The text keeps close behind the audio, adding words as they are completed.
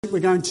We're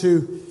going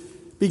to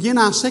begin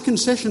our second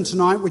session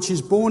tonight, which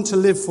is Born to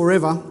Live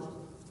Forever.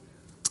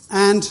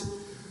 And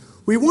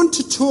we want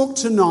to talk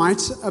tonight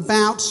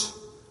about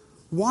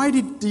why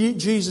did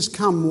Jesus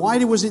come?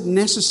 Why was it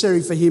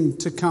necessary for him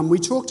to come? We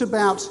talked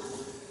about,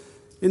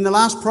 in the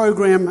last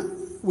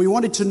program, we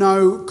wanted to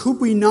know, could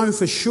we know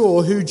for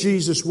sure who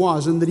Jesus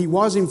was and that he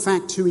was in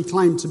fact who he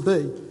claimed to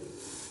be?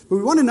 But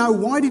we want to know,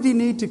 why did he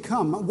need to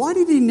come? Why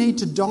did he need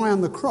to die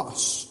on the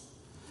cross?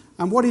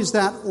 And what is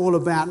that all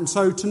about? And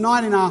so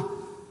tonight in our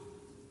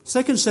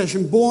second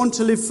session, Born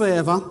to Live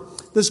Forever,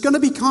 there's going to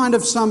be kind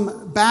of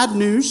some bad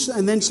news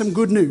and then some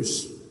good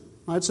news.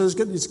 Right? So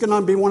it's going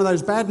to be one of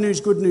those bad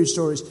news, good news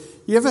stories.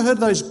 You ever heard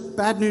those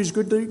bad news,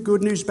 good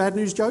news, bad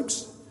news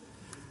jokes?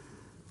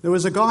 There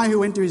was a guy who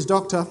went to his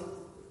doctor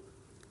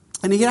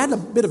and he had a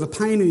bit of a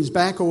pain in his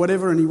back or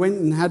whatever, and he went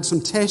and had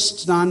some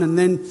tests done, and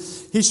then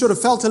he sort of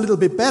felt a little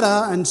bit better,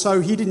 and so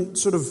he didn't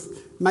sort of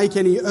make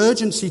any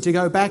urgency to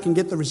go back and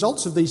get the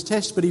results of these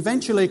tests. But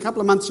eventually, a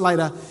couple of months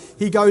later,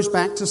 he goes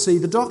back to see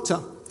the doctor.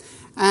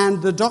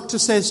 And the doctor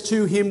says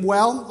to him,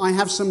 well, I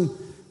have some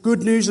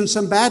good news and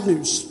some bad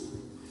news.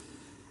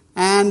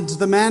 And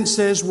the man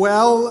says,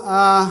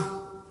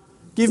 well,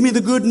 give me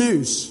the good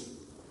news.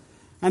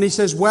 And he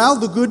says, well,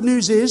 the good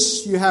news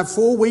is you have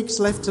 4 weeks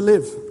left to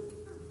live.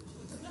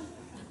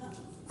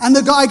 And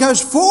the guy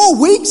goes,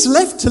 4 weeks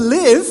left to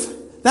live?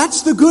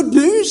 That's the good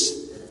news?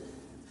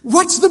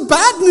 What's the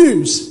bad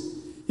news?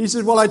 He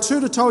said, well, I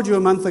should have told you a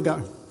month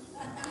ago.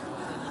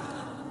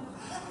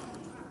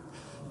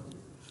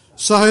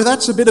 So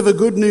that's a bit of a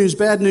good news,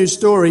 bad news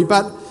story.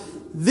 But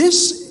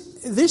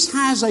this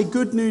has a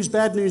good news,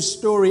 bad news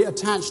story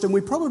attached. And we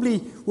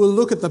probably will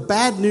look at the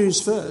bad news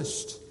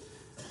first.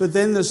 But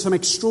then there's some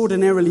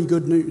extraordinarily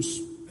good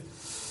news.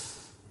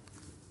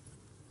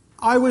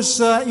 I was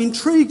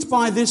intrigued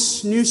by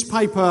this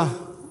newspaper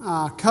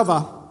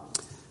cover.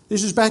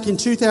 This was back in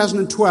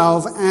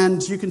 2012,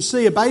 and you can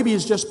see a baby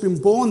has just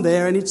been born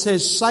there, and it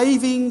says,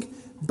 Saving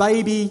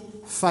Baby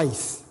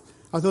Faith.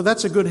 I thought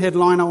that's a good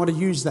headline, I want to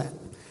use that.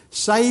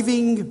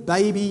 Saving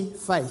Baby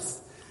Faith.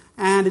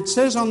 And it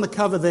says on the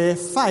cover there,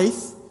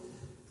 Faith,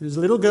 there's a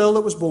little girl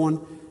that was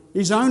born,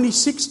 is only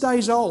 6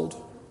 days old,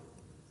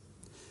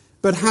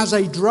 but has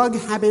a drug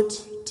habit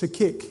to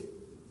kick.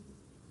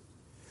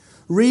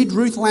 Read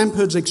Ruth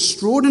Lampard's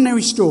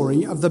extraordinary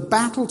story of the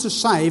battle to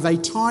save a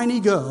tiny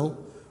girl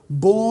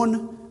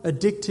born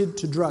addicted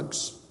to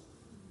drugs.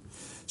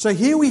 So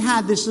here we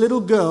had this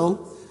little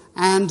girl,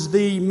 and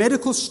the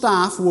medical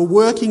staff were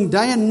working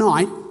day and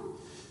night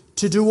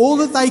to do all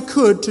that they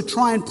could to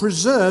try and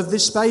preserve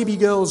this baby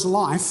girl's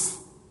life,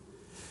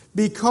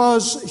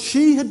 because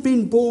she had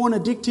been born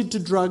addicted to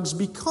drugs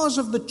because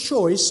of the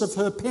choice of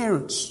her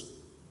parents.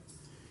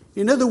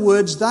 In other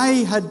words,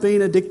 they had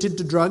been addicted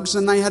to drugs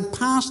and they had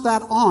passed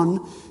that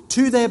on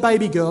to their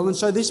baby girl, and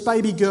so this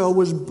baby girl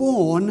was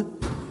born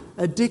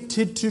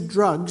addicted to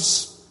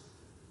drugs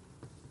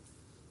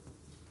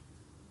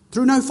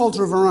through no fault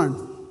of her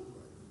own,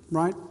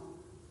 right?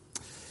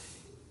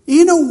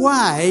 In a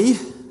way,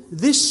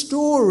 this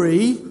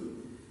story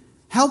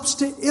helps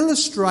to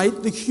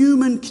illustrate the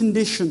human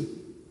condition,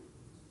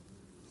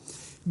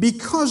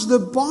 because the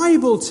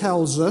Bible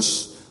tells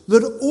us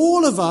that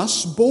all of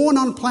us born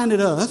on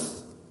planet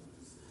Earth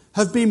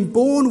have been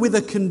born with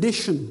a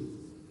condition.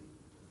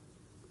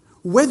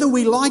 Whether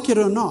we like it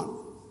or not,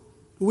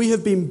 we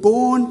have been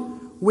born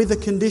with a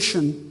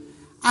condition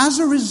as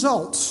a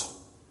result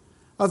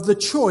of the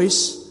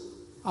choice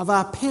of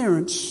our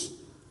parents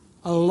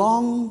a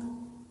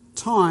long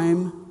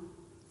time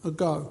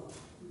ago.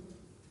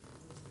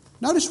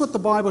 Notice what the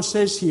Bible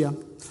says here.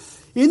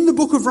 In the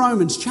book of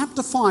Romans,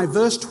 chapter 5,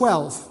 verse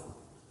 12,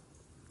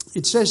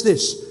 it says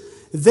this,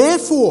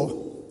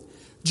 Therefore,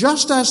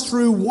 just as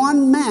through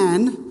one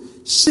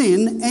man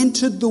sin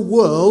entered the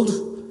world,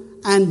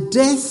 and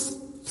death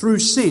through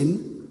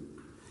sin,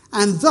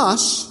 and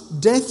thus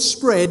death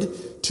spread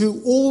to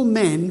all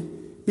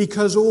men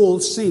because all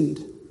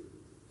sinned.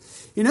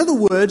 In other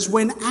words,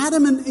 when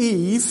Adam and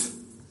Eve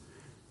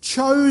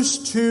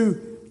chose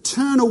to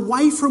turn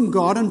away from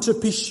God and to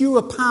pursue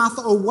a path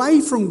away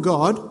from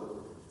God,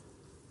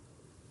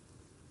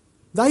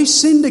 they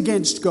sinned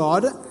against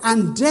God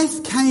and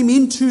death came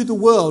into the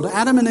world.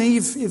 Adam and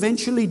Eve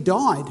eventually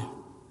died.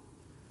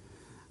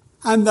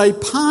 And they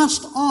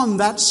passed on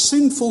that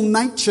sinful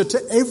nature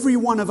to every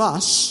one of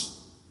us.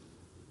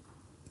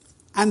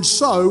 And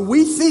so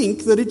we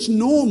think that it's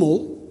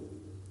normal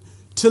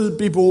to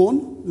be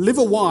born, live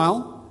a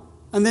while,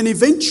 and then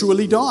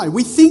eventually die.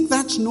 We think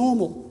that's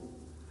normal.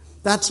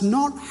 That's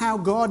not how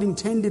God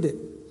intended it.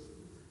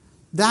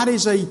 That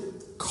is a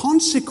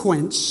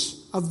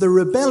consequence of the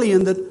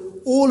rebellion that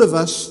all of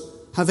us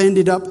have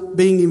ended up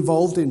being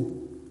involved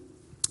in.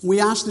 We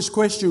ask this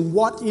question,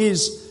 what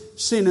is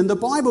sin? And the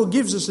Bible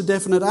gives us a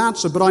definite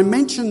answer. But I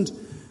mentioned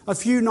a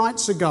few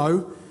nights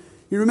ago,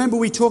 you remember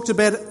we talked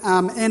about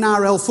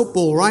NRL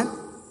football, right?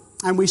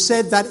 And we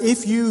said that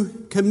if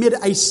you commit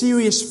a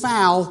serious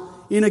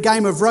foul in a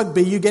game of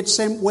rugby, you get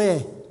sent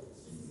where?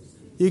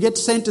 You get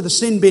sent to the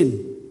sin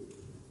bin,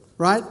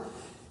 right?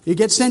 You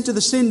get sent to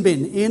the sin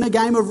bin. In a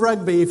game of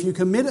rugby, if you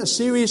commit a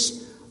serious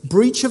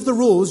breach of the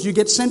rules, you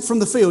get sent from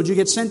the field, you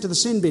get sent to the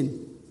sin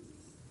bin.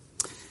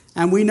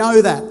 And we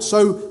know that.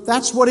 So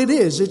that's what it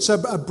is. It's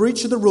a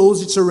breach of the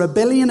rules. It's a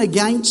rebellion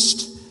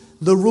against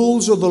the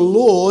rules or the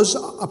laws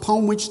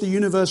upon which the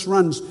universe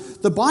runs.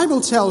 The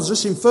Bible tells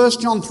us in 1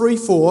 John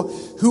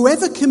 3:4,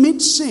 whoever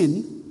commits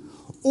sin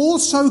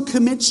also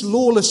commits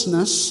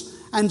lawlessness,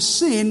 and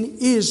sin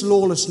is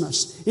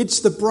lawlessness.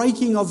 It's the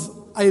breaking of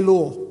a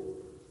law.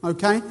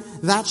 Okay?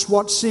 That's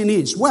what sin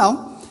is.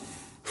 Well,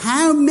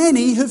 how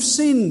many have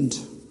sinned?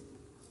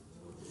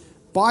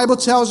 Bible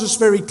tells us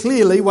very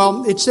clearly,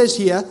 well, it says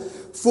here,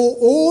 for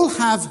all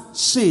have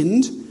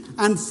sinned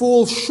and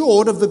fall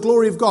short of the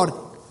glory of God.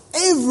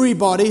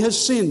 Everybody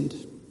has sinned.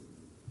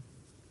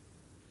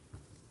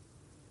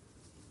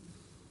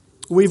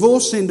 We've all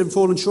sinned and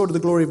fallen short of the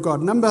glory of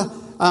God.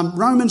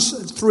 Romans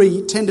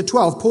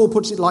 3:10-12, Paul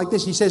puts it like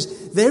this. He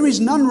says, there is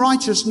none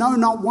righteous, no,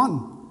 not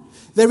one.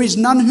 There is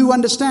none who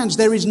understands.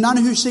 There is none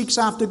who seeks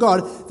after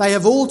God. They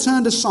have all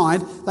turned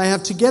aside. They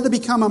have together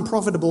become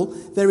unprofitable.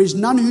 There is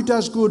none who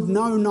does good,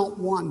 no, not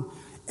one.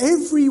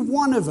 Every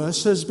one of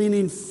us has been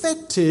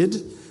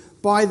infected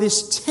by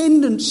this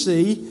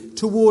tendency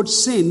towards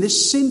sin,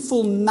 this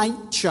sinful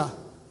nature,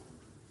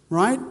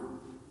 right?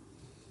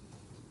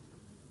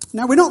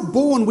 Now, we're not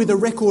born with a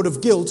record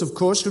of guilt, of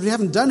course, because we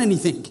haven't done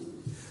anything.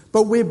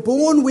 But we're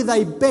born with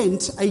a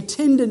bent, a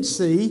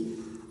tendency,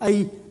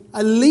 a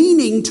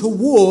leaning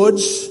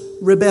towards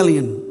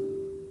rebellion.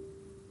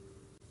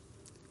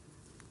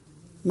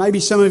 Maybe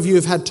some of you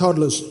have had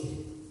toddlers.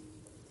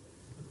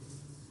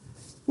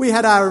 We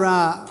had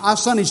our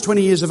son is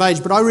 20 years of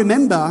age, but I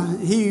remember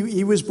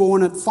he was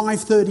born at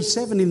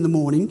 5:37 in the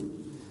morning,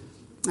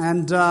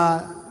 and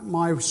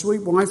my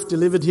sweet wife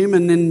delivered him,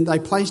 and then they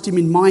placed him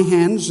in my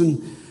hands,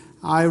 and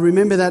I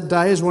remember that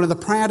day as one of the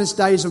proudest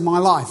days of my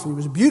life. He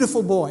was a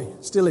beautiful boy,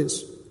 still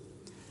is.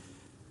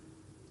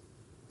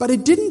 But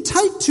it didn't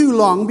take too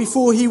long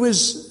before he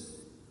was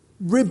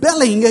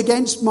rebelling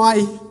against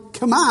my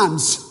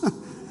commands,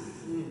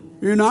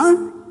 you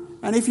know?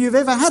 And if you've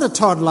ever had a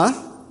toddler,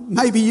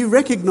 maybe you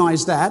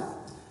recognise that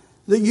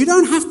you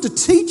don't have to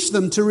teach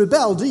them to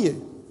rebel, do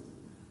you?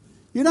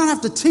 You don't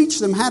have to teach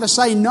them how to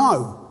say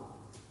no.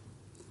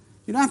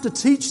 You don't have to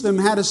teach them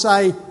how to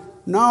say,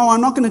 no, I'm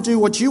not going to do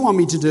what you want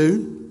me to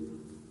do.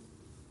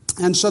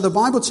 And so the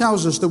Bible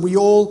tells us that we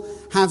all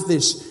have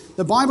this.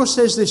 The Bible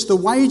says this, the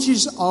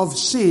wages of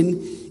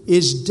sin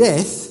is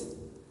death,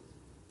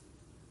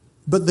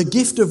 but the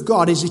gift of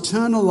God is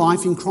eternal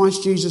life in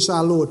Christ Jesus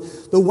our Lord.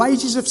 The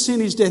wages of sin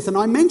is death. And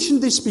I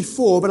mentioned this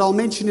before, but I'll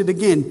mention it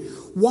again.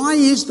 Why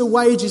is the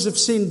wages of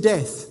sin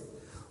death?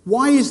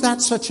 Why is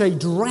that such a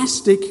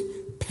drastic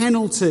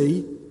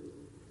penalty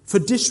for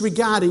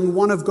disregarding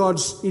one of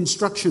God's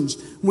instructions?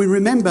 We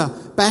remember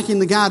back in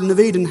the Garden of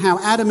Eden how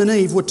Adam and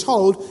Eve were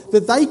told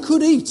that they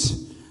could eat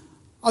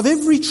of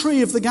every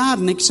tree of the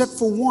garden except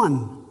for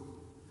one,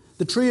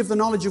 the tree of the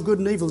knowledge of good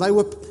and evil. They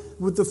were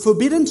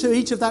forbidden to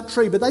eat of that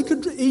tree, but they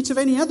could eat of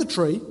any other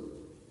tree.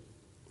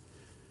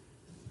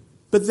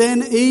 But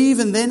then Eve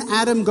and then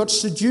Adam got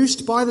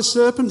seduced by the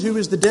serpent, who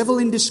was the devil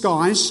in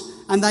disguise,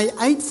 and they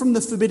ate from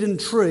the forbidden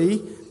tree,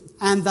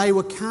 and they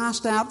were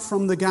cast out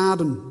from the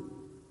garden.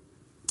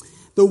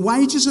 The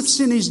wages of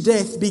sin is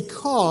death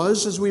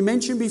because, as we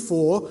mentioned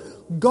before,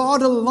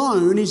 God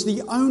alone is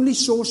the only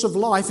source of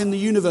life in the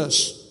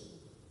universe.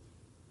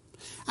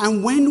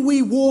 And when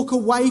we walk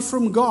away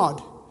from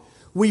God,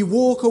 we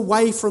walk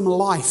away from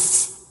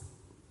life.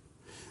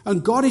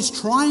 And God is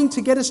trying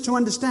to get us to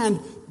understand,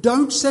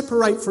 don't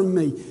separate from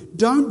me.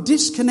 Don't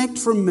disconnect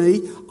from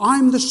me.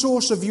 I'm the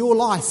source of your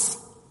life.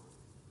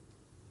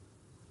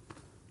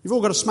 You've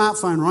all got a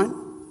smartphone, right?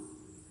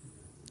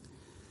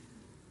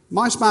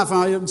 My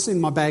smartphone, it's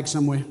in my bag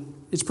somewhere.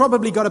 It's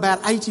probably got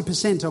about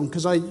 80% on,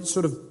 because I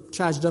sort of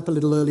charged it up a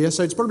little earlier.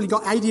 So it's probably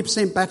got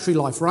 80% battery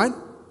life, right?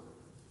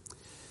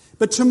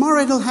 But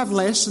tomorrow it'll have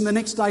less, and the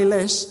next day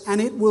less, and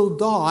it will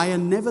die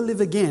and never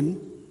live again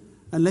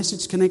unless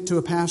it's connected to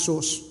a power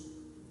source.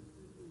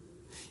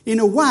 In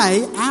a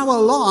way, our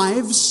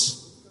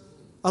lives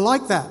are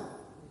like that.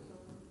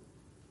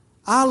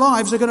 Our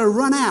lives are going to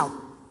run out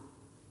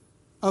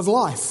of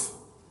life.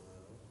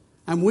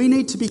 And we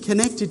need to be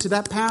connected to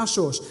that power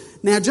source.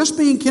 Now, just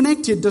being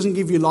connected doesn't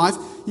give you life.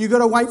 You've got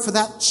to wait for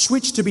that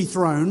switch to be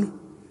thrown,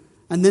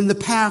 and then the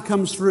power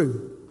comes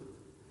through.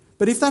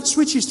 But if that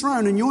switch is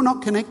thrown and you're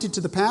not connected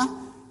to the power,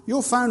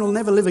 your phone will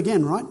never live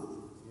again, right?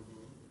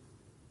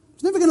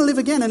 It's never going to live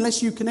again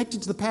unless you connect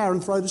it to the power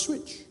and throw the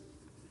switch.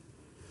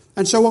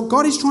 And so what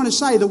God is trying to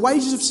say, the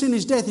wages of sin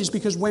is death, is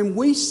because when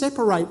we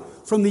separate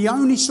from the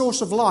only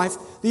source of life,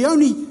 the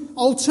only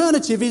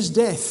alternative is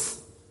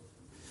death.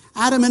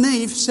 Adam and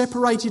Eve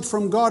separated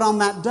from God on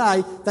that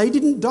day. They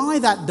didn't die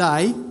that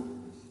day,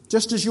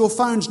 just as your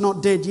phone's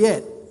not dead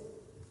yet.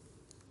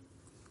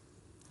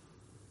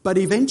 But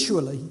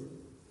eventually,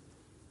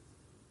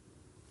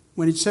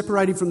 when it's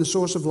separated from the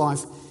source of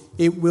life,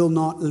 it will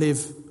not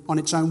live on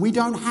its own. We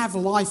don't have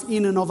life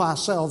in and of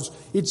ourselves.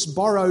 It's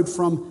borrowed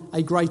from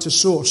a greater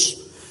source.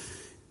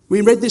 We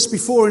read this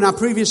before in our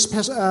previous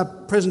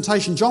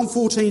presentation. John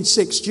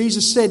 14:6,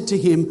 Jesus said to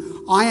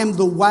him, I am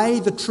the way,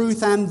 the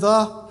truth, and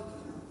the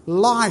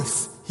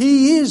life.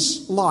 He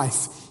is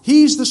life.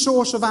 He's the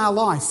source of our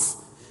life.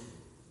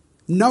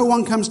 No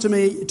one comes to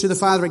the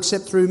Father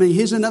except through me.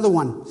 Here's another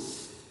one.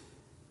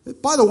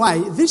 By the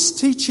way, this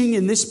teaching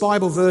in this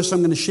Bible verse I'm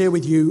going to share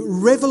with you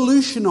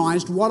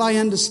revolutionized what I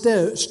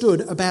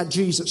understood about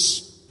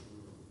Jesus.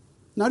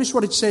 Notice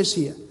what it says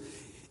here.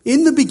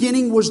 In the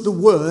beginning was the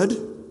Word,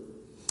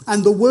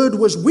 and the Word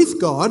was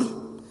with God,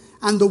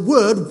 and the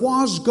Word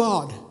was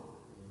God.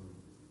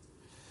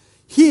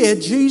 Here,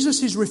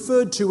 Jesus is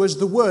referred to as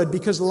the Word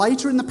because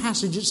later in the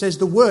passage it says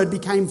the Word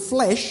became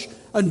flesh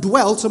and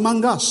dwelt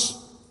among us.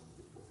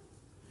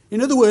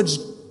 In other words,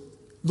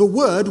 the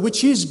Word,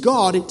 which is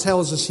God, it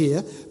tells us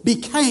here,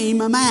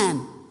 became a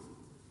man.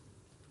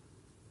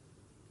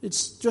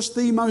 It's just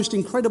the most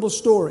incredible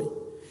story.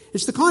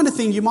 It's the kind of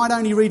thing you might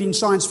only read in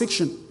science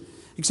fiction,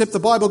 except the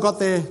Bible got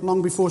there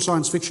long before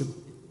science fiction,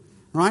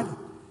 right?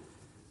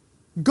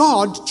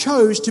 God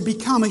chose to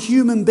become a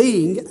human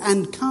being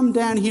and come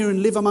down here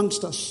and live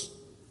amongst us.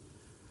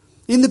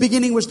 In the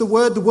beginning was the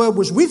Word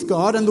was with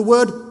God, and the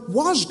Word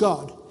was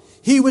God.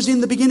 He was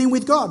in the beginning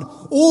with God.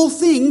 All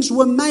things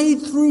were made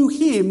through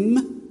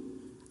Him,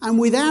 and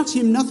without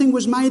Him nothing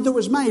was made that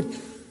was made.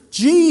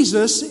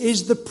 Jesus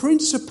is the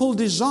principal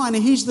designer.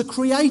 He's the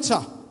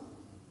creator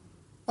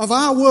of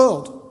our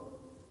world.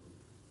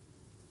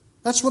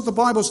 That's what the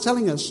Bible's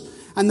telling us.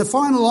 And the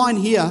final line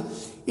here,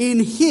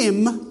 in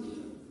Him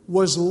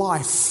was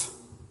life,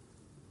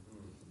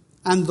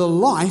 and the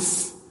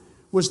life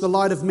was the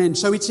light of men.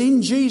 So it's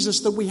in Jesus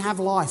that we have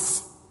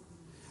life.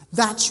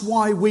 That's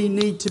why we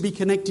need to be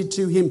connected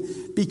to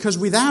Him, because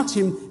without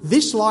Him,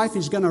 this life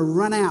is going to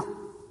run out.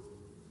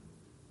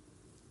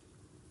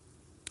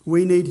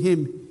 We need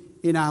Him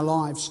in our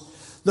lives.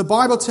 The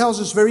Bible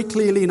tells us very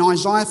clearly in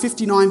Isaiah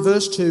 59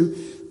 verse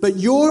 2, but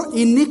your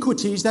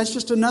iniquities, that's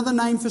just another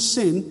name for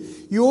sin,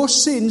 your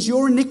sins,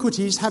 your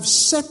iniquities have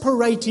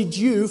separated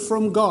you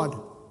from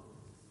God.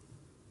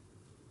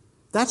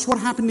 That's what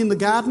happened in the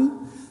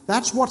garden.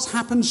 That's what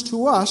happens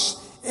to us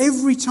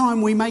every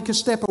time we make a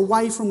step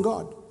away from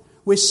God.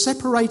 We're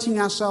separating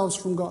ourselves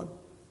from God.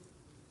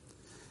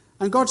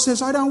 And God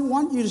says, I don't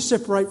want you to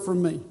separate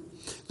from me.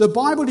 The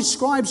Bible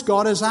describes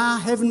God as our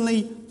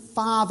heavenly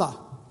Father.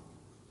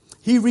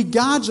 He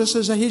regards us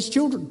as His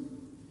children.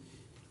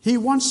 He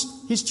wants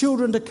His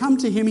children to come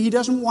to Him. He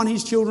doesn't want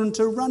His children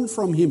to run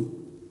from Him.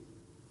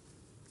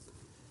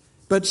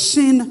 But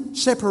sin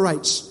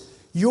separates.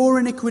 Your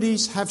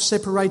iniquities have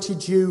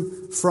separated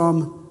you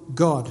from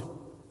God.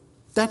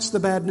 That's the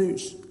bad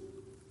news.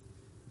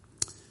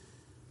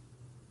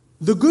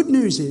 The good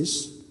news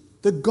is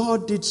that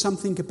God did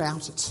something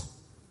about it.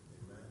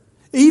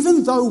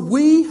 Even though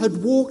we had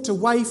walked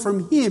away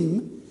from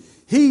Him,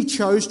 He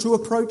chose to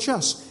approach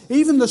us.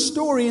 Even the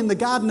story in the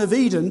Garden of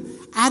Eden,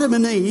 Adam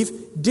and Eve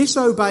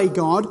disobey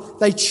God.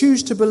 They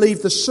choose to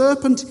believe the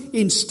serpent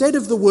instead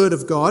of the Word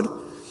of God,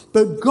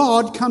 but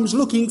God comes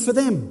looking for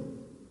them.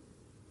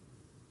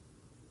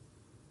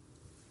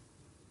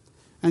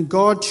 And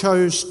God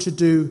chose to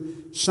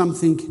do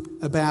something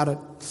about it.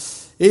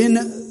 In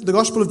the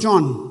Gospel of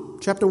John,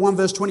 chapter 1,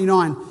 verse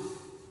 29,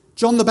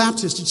 John the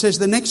Baptist, it says,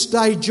 the next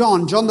day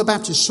John the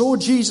Baptist, saw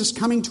Jesus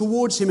coming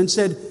towards him and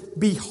said,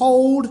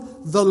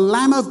 behold, the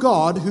Lamb of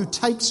God who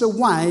takes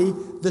away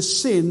the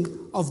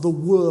sin of the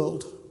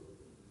world.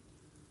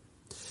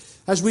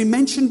 As we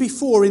mentioned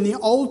before, in the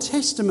Old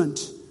Testament,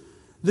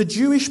 the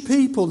Jewish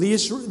people,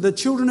 the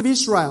children of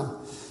Israel,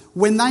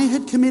 when they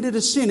had committed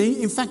a sin,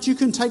 in fact, you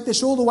can take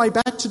this all the way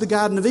back to the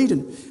Garden of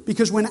Eden,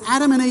 because when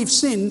Adam and Eve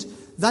sinned,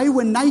 they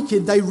were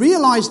naked, they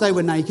realized they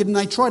were naked, and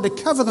they tried to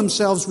cover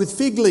themselves with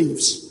fig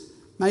leaves.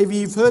 Maybe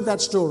you've heard that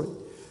story.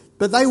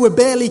 But they were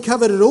barely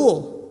covered at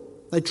all.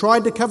 They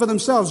tried to cover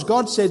themselves.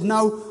 God said,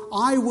 no,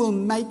 I will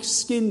make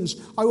skins.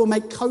 I will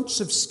make coats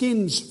of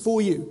skins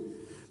for you.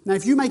 Now,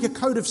 if you make a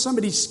coat of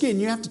somebody's skin,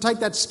 you have to take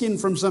that skin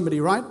from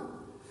somebody, right?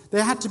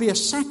 There had to be a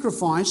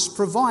sacrifice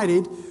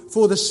provided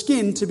for the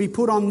skin to be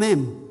put on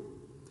them.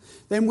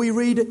 Then we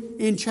read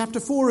in chapter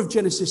 4 of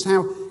Genesis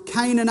how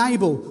Cain and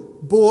Abel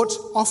brought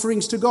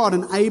offerings to God,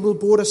 and Abel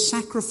brought a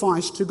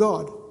sacrifice to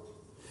God.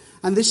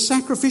 And this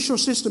sacrificial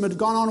system had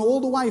gone on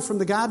all the way from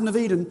the Garden of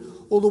Eden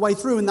all the way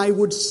through, and they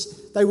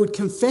would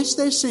confess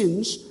their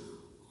sins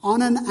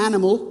on an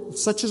animal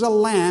such as a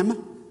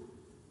lamb.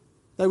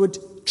 They would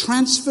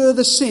transfer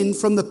the sin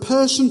from the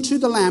person to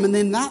the lamb, and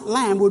then that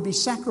lamb would be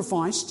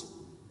sacrificed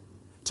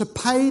to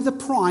pay the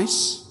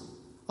price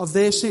of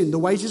their sin. The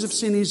wages of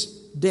sin is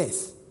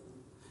death.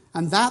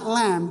 And that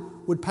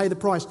lamb would pay the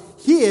price.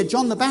 Here,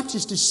 John the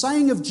Baptist is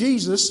saying of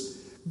Jesus,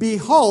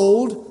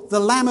 behold, the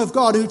Lamb of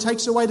God who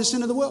takes away the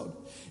sin of the world.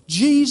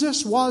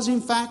 Jesus was,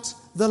 in fact,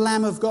 the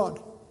Lamb of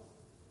God.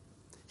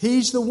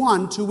 He's the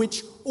one to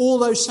which all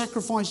those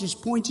sacrifices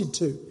pointed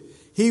to.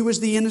 He was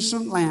the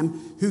innocent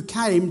lamb who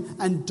came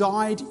and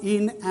died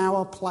in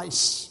our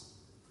place.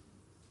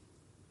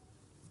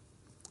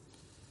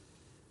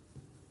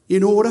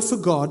 In order for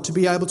God to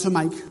be able to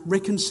make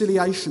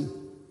reconciliation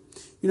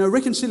You know,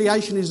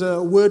 reconciliation is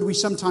a word we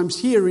sometimes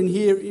hear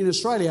in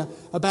Australia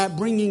about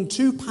bringing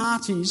two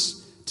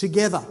parties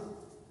together.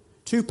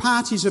 Two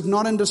parties have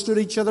not understood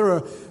each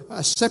other,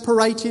 are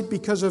separated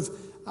because of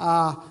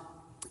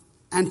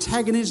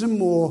antagonism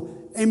or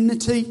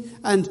enmity,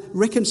 and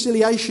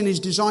reconciliation is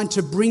designed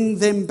to bring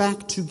them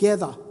back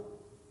together.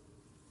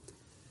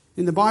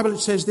 In the Bible it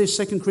says this,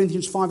 2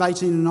 Corinthians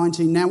 5:18 and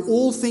 19, "Now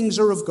all things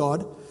are of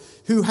God,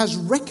 who has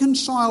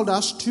reconciled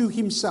us to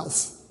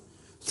himself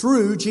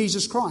through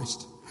Jesus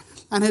Christ,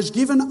 and has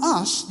given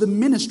us the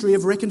ministry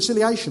of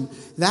reconciliation.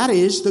 That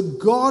is, that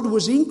God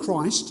was in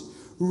Christ,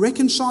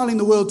 reconciling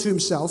the world to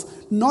himself,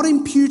 not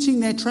imputing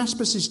their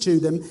trespasses to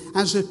them,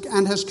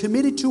 and has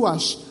committed to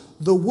us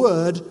the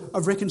word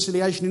of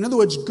reconciliation." In other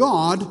words,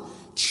 God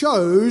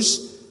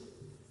chose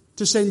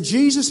to send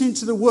Jesus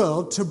into the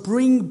world to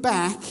bring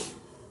back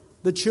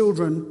the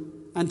children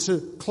and to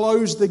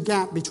close the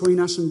gap between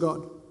us and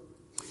God.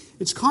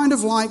 It's kind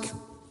of like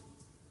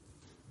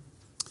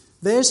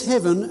there's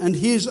heaven and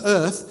here's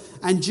earth,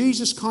 and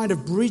Jesus kind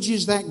of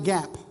bridges that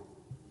gap.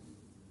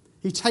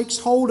 He takes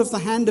hold of the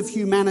hand of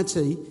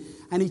humanity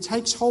and he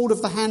takes hold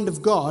of the hand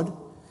of God,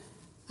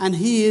 and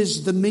he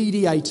is the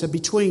mediator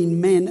between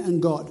men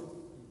and God.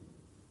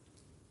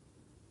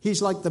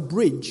 He's like the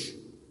bridge.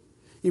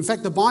 In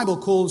fact, the Bible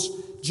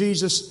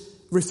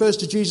refers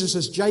to Jesus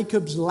as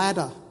Jacob's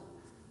ladder.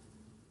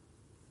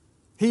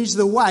 He's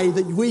the way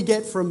that we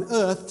get from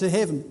earth to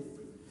heaven.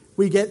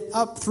 We get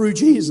up through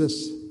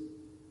Jesus.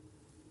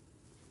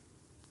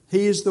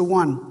 He is the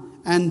one.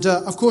 And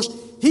of course,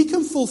 he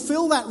can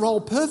fulfill that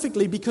role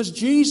perfectly because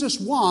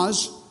Jesus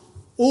was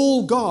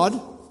all God,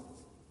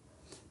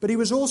 but he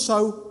was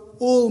also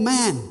all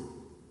man.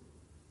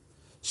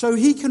 So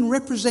he can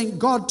represent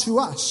God to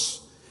us,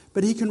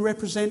 but he can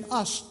represent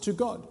us to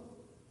God.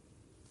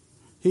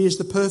 He is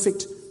the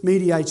perfect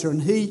mediator,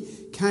 and he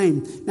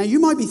came. Now you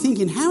might be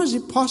thinking, how is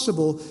it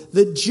possible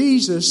that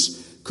Jesus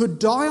could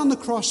die on the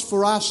cross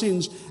for our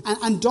sins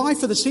and die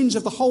for the sins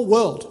of the whole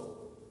world?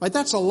 Right?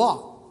 That's a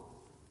lot.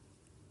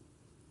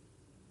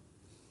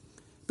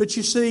 But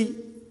you see,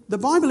 the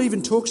Bible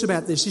even talks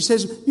about this. He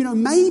says, you know,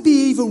 maybe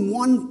even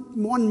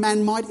one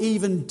man might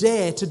even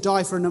dare to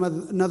die for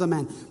another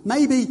man.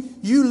 Maybe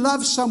you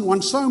love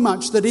someone so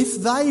much that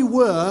if they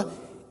were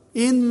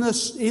in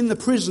the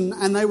prison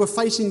and they were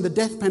facing the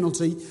death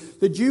penalty,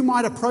 that you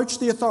might approach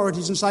the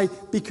authorities and say,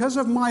 because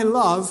of my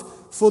love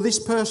for this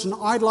person,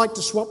 I'd like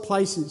to swap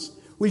places.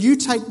 Will you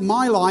take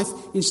my life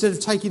instead of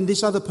taking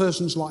this other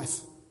person's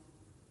life?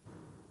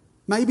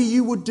 Maybe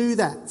you would do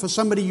that for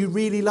somebody you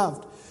really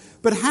loved.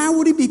 But how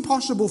would it be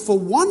possible for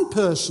one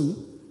person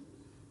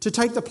to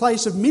take the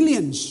place of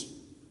millions?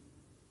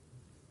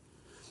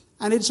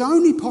 And it's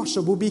only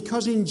possible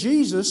because in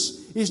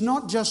Jesus is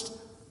not just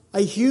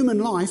a human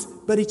life,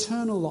 but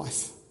eternal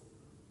life.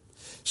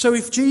 So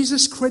if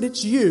Jesus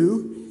credits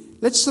you,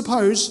 let's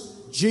suppose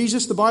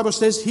Jesus, the Bible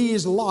says, he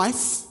is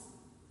life.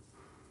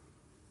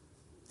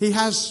 He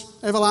has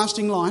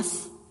everlasting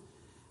life.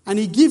 And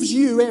he gives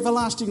you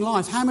everlasting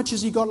life. How much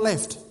has he got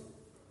left?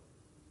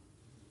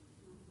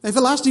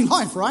 Everlasting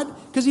life, right?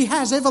 Because he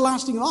has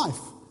everlasting life.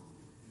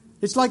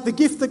 It's like the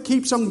gift that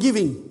keeps on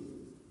giving.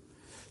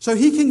 So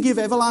he can give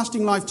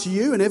everlasting life to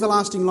you, and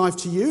everlasting life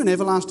to you, and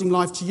everlasting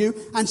life to you,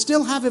 and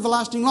still have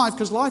everlasting life,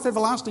 because life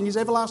everlasting is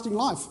everlasting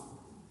life.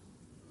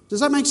 Does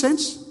that make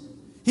sense?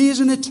 He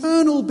is an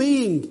eternal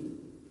being.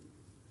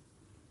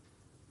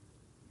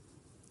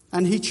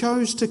 And he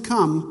chose to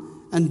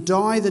come and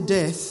die the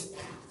death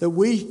that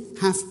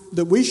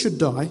we should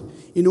die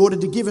in order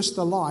to give us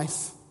the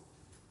life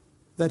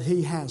that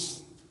he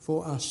has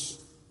for us.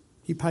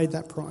 He paid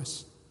that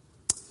price.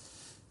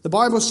 The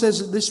Bible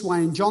says it this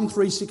way in John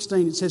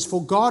 3:16. It says,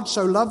 "For God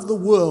so loved the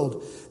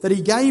world that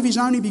he gave his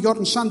only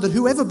begotten Son, that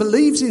whoever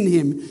believes in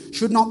him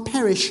should not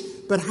perish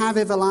but have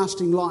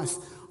everlasting life."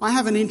 I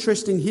have an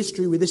interesting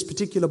history with this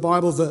particular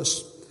Bible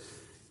verse.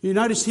 You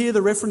notice here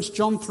the reference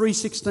John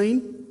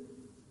 3:16.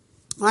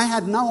 I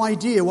had no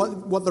idea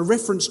what the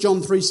reference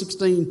John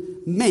 3:16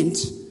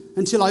 meant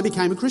until I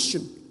became a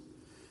Christian.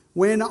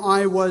 When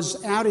I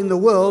was out in the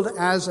world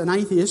as an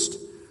atheist,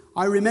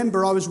 I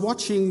remember I was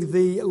watching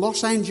the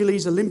Los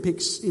Angeles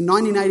Olympics in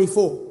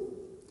 1984.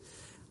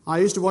 I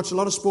used to watch a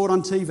lot of sport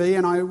on TV,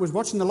 and I was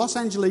watching the Los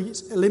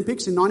Angeles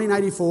Olympics in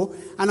 1984,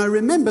 and I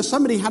remember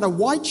somebody had a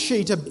white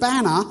sheet, a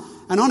banner,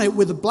 and on it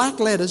with the black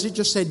letters it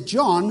just said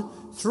John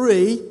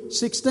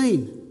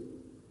 3:16.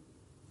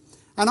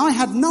 And I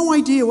had no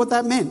idea what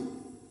that meant.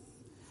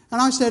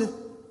 And I said,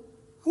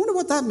 I wonder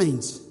what that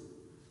means.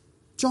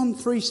 John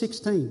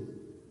 3:16.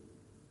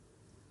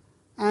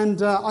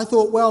 And I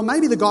thought, well,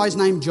 maybe the guy's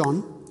named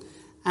John,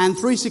 and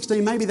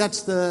 3:16, maybe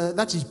that's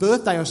his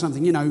birthday or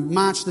something,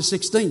 March the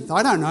 16th.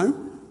 I don't know.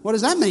 What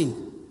does that mean?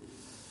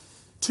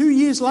 2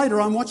 years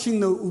later, I'm watching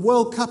the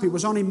World Cup. It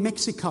was on in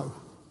Mexico.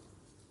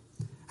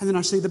 And then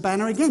I see the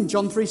banner again,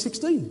 John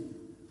 3:16,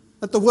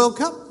 at the World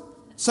Cup.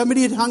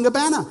 Somebody had hung a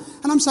banner.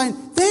 And I'm saying,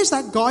 there's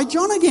that guy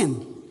John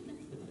again.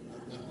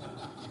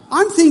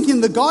 I'm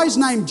thinking the guy's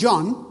named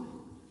John.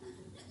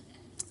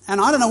 And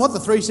I don't know what the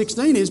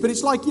 316 is, but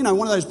it's like, one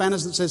of those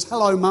banners that says,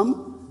 "Hello,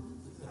 Mum."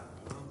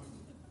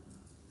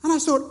 And I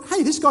thought,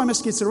 hey, this guy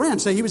must get around.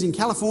 So he was in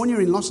California,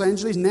 in Los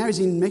Angeles, and now he's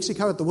in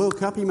Mexico at the World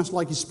Cup. He must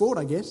like his sport,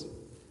 I guess. A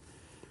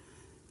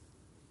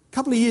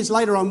couple of years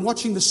later, I'm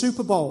watching the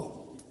Super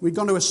Bowl. We'd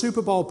gone to a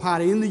Super Bowl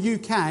party in the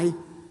UK.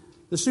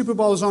 The Super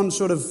Bowl's on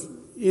sort of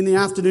in the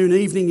afternoon,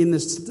 evening in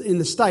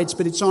the States,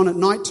 but it's on at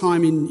night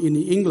time in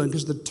England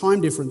because of the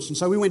time difference. And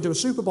so we went to a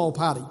Super Bowl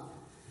party.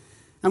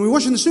 And we're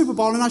watching the Super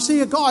Bowl, and I see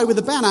a guy with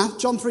a banner,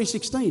 John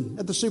 3:16,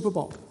 at the Super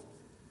Bowl.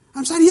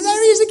 I'm saying,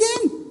 there he is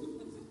again.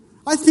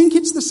 I think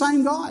it's the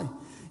same guy.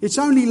 It's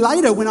only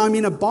later when I'm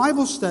in a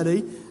Bible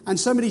study and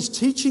somebody's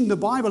teaching the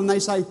Bible and they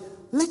say,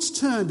 let's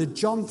turn to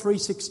John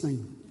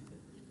 3:16.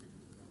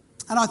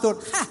 And I thought,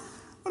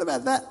 what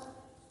about that?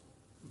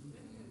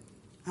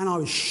 And I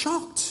was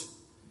shocked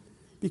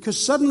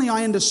because suddenly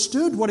I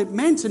understood what it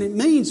meant, and it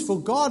means, for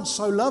God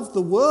so loved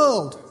the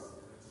world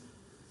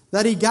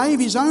that he gave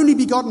his only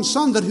begotten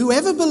Son, that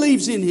whoever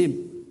believes in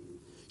him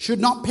should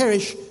not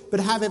perish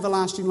but have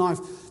everlasting life.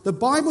 The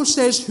Bible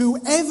says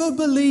whoever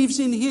believes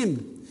in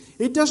him.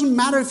 It doesn't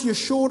matter if you're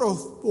short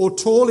or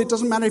tall. It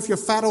doesn't matter if you're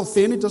fat or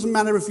thin. It doesn't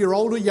matter if you're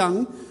old or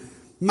young,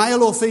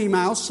 male or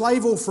female,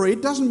 slave or free.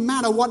 It doesn't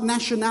matter what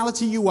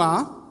nationality you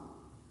are.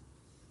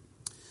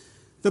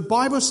 The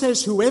Bible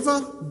says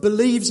whoever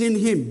believes in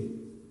him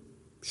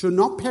should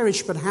not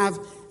perish but have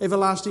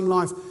everlasting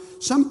life.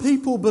 Some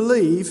people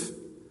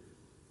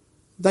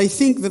they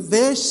think that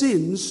their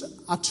sins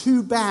are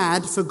too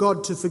bad for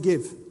God to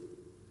forgive.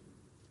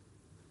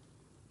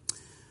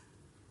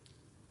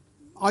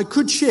 I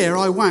could share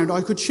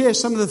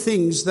some of the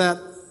things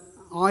that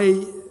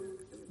I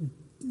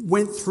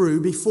went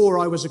through before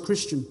I was a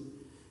Christian.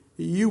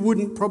 You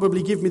wouldn't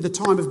probably give me the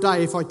time of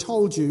day if I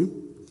told you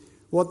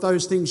what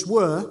those things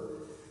were.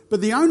 But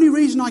the only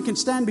reason I can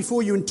stand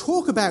before you and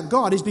talk about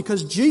God is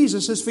because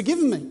Jesus has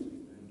forgiven me.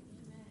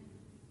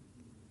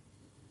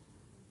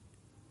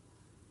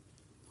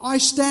 I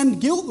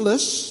stand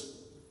guiltless,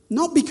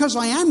 not because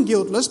I am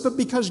guiltless, but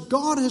because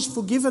God has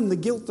forgiven the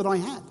guilt that I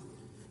had.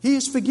 He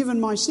has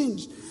forgiven my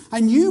sins.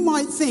 And you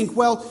might think,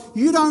 well,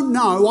 you don't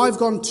know, I've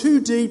gone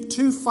too deep,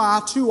 too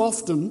far, too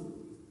often,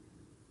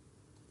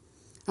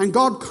 and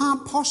God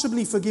can't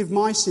possibly forgive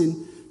my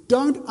sin.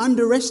 Don't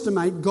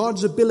underestimate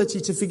God's ability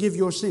to forgive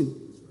your sin.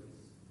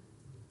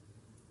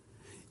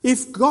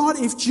 If God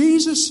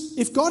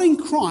in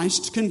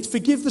Christ can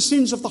forgive the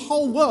sins of the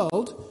whole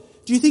world,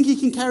 do you think he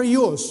can carry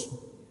yours?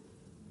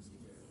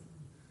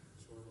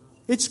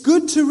 It's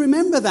good to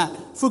remember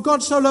that. For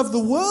God so loved the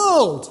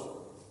world.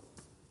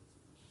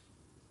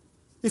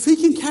 If he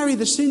can carry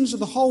the sins of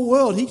the whole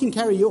world, he can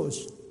carry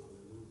yours.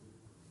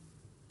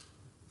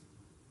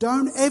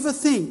 Don't ever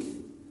think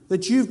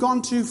that you've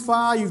gone too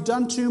far, you've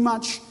done too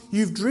much,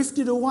 you've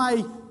drifted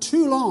away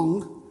too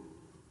long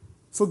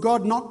for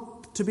God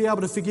not to be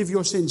able to forgive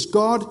your sins.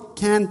 God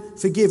can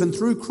forgive, and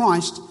through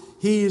Christ,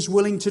 he is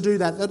willing to do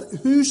that. That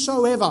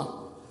whosoever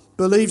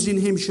believes in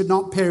him should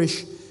not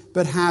perish,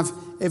 but have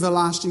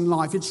everlasting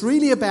life. It's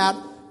really about,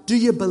 do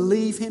you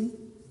believe him?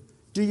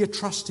 Do you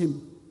trust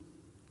him?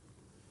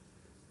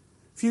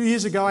 A few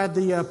years ago, I had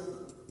the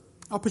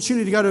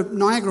opportunity to go to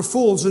Niagara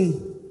Falls,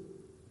 and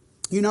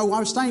I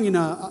was staying in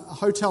a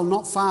hotel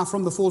not far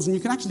from the falls, and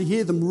you can actually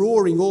hear them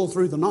roaring all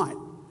through the night.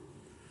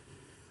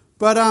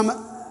 But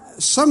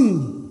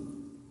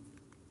some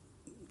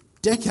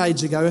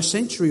decades ago, a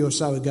century or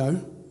so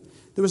ago,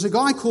 there was a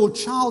guy called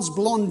Charles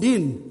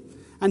Blondin,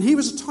 and he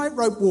was a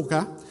tightrope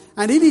walker,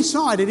 and he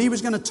decided he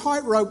was going to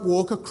tightrope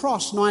walk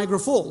across Niagara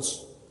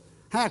Falls.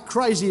 How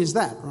crazy is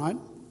that, right?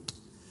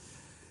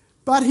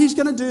 But he's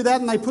going to do that,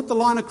 and they put the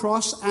line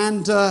across,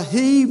 and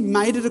he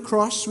made it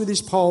across with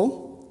his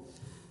pole.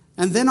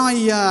 And then I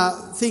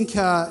think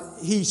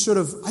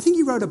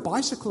he rode a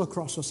bicycle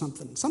across or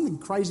something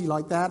crazy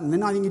like that. And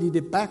then I think he did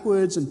it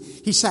backwards, and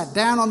he sat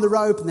down on the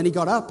rope, and then he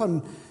got up,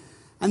 and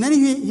then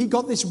he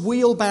got this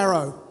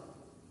wheelbarrow.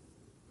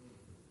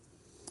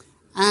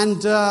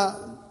 And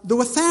there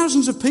were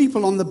thousands of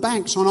people on the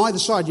banks on either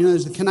side.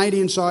 There's the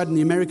Canadian side and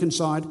the American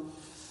side.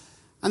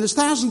 And there's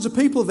thousands of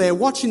people there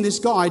watching this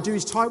guy do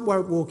his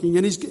tightrope walking,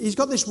 and he's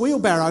got this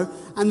wheelbarrow,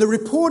 and the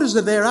reporters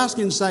are there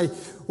asking, say,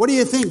 what do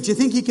you think? Do you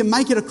think he can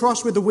make it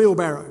across with the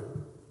wheelbarrow?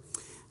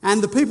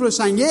 And the people are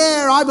saying,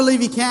 yeah, I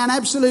believe he can,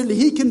 absolutely,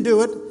 he can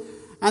do it.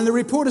 And the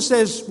reporter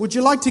says, would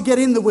you like to get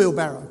in the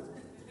wheelbarrow?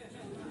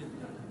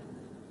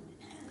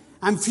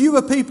 And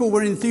fewer people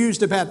were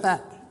enthused about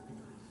that.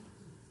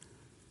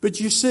 But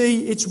you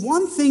see, it's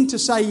one thing to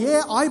say,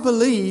 yeah, I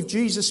believe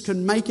Jesus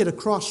can make it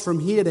across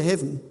from here to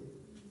heaven.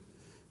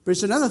 But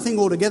it's another thing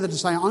altogether to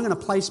say, I'm going to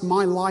place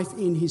my life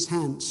in his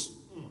hands.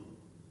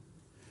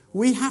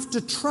 We have to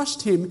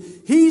trust him.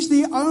 He's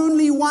the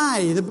only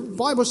way. The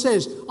Bible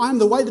says, I am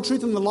the way, the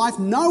truth, and the life.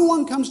 No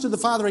one comes to the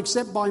Father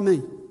except by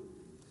me.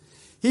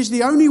 He's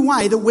the only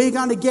way that we're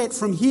going to get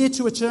from here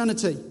to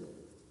eternity.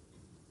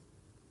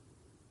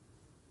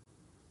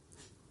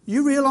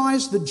 You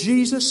realise that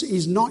Jesus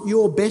is not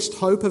your best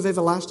hope of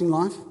everlasting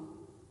life?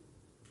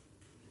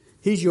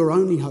 He's your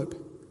only hope.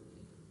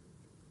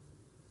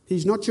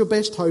 He's not your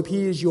best hope.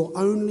 He is your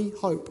only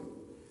hope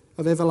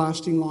of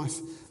everlasting life.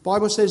 The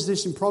Bible says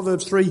this in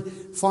Proverbs 3,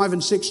 5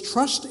 and 6.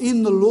 Trust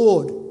in the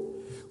Lord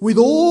with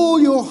all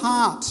your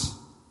heart.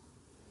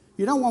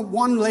 You don't want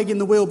one leg in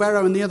the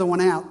wheelbarrow and the other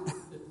one out.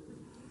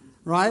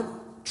 Right?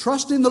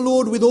 Trust in the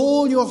Lord with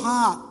all your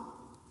heart.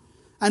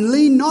 And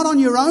lean not on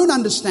your own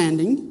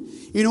understanding.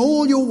 In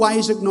all your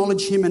ways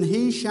acknowledge him, and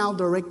he shall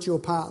direct your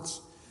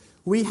paths.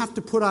 We have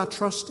to put our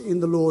trust in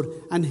the Lord,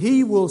 and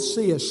he will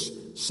see us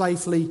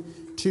safely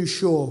to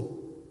shore.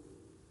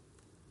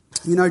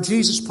 You know,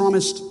 Jesus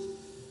promised,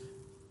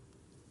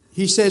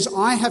 he says,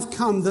 I have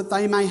come that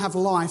they may have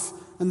life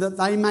and that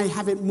they may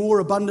have it more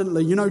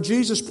abundantly. You know,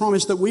 Jesus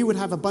promised that we would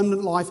have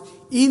abundant life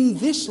in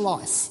this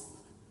life.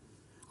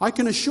 I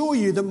can assure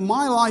you that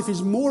my life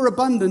is more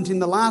abundant in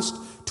the last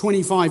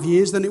 25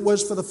 years than it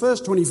was for the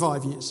first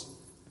 25 years.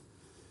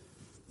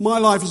 My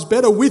life is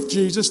better with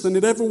Jesus than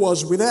it ever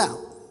was without.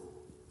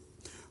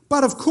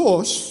 But of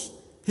course,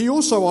 he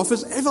also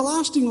offers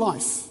everlasting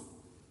life.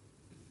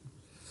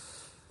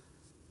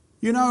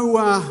 You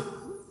know,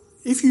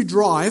 if you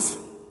drive,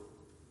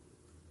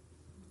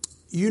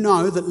 you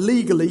know that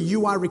legally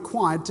you are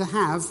required to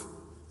have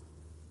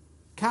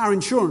car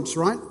insurance,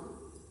 right?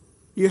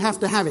 You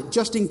have to have it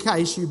just in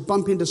case you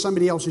bump into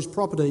somebody else's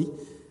property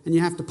and you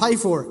have to pay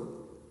for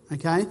it.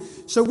 Okay?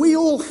 So we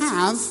all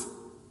have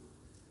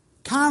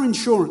car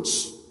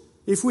insurance.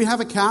 If we have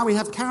a car, we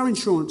have car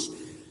insurance.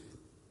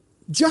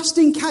 Just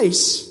in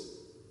case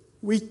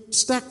we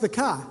stack the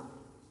car,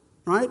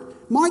 right?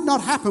 Might not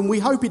happen, we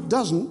hope it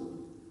doesn't.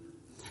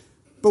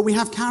 But we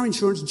have car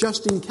insurance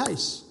just in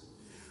case.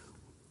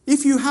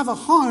 If you have a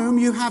home,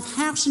 you have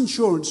house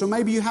insurance, or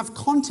maybe you have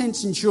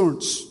contents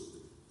insurance,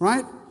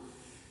 right?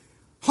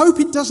 Hope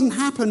it doesn't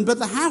happen, but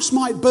the house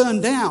might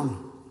burn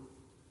down.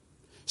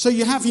 So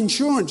you have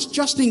insurance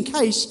just in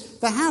case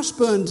the house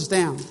burns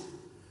down.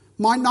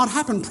 Might not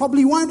happen,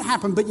 probably won't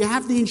happen, but you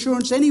have the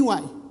insurance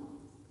anyway.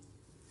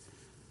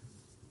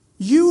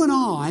 You and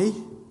I,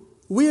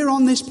 we're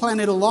on this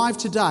planet alive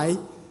today,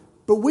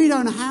 but we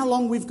don't know how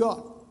long we've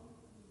got.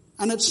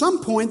 And at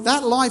some point,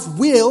 that life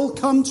will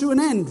come to an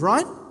end,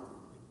 right?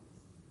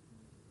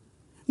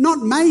 Not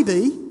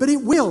maybe, but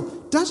it will.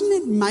 Doesn't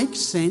it make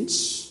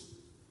sense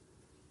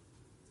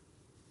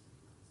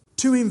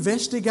to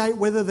investigate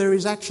whether there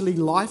is actually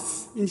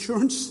life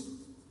insurance?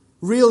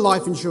 Real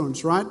life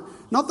insurance, right?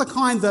 Not the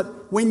kind that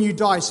when you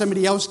die,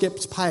 somebody else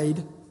gets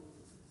paid.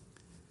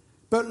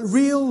 But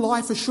real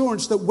life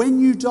assurance that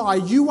when you die,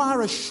 you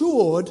are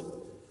assured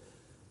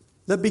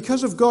that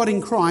because of God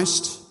in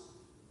Christ,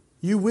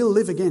 you will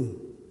live again.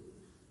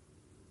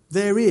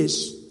 There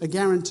is a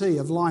guarantee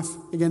of life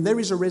again. There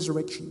is a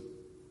resurrection.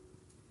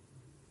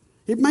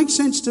 It makes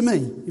sense to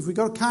me. If we've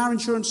got car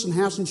insurance and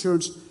house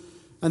insurance,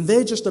 and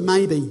they're just a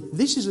maybe,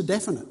 this is a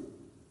definite.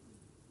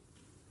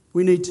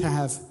 We need to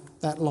have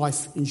that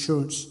life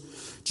insurance.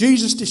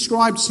 Jesus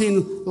described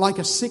sin like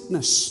a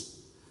sickness.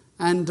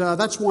 And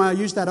that's why I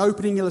used that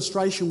opening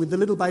illustration with the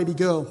little baby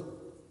girl.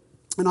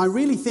 And I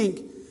really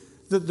think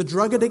that the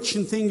drug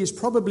addiction thing is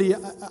probably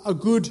a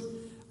good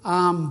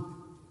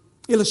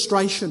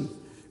illustration.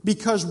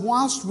 Because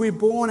whilst we're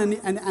born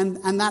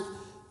and that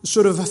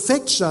sort of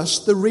affects us,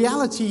 the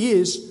reality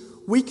is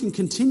we can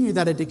continue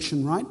that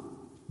addiction, right?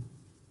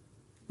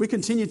 We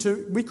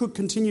could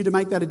continue to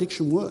make that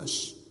addiction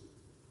worse.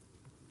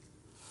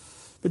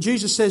 But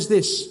Jesus says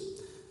this.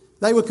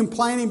 They were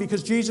complaining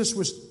because Jesus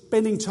was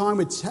spending time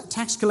with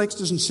tax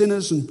collectors and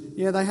sinners, and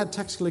yeah, they had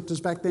tax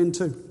collectors back then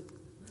too.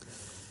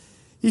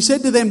 He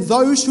said to them,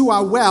 those who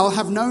are well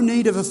have no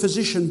need of a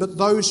physician, but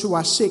those who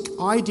are sick.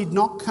 I did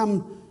not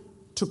come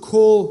to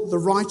call the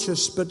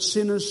righteous, but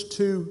sinners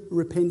to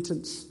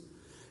repentance.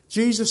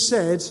 Jesus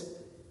said,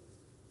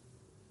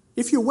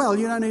 if you're well,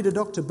 you don't need a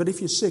doctor, but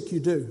if you're sick, you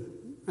do.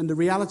 And the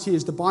reality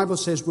is the Bible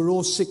says we're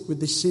all sick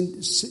with this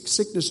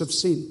sickness of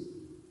sin.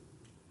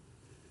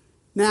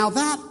 Now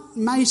that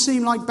may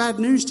seem like bad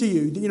news to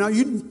you. You know,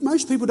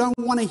 most people don't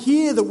want to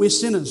hear that we're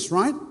sinners,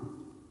 right?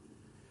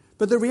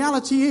 But the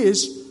reality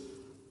is,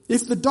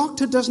 if the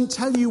doctor doesn't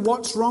tell you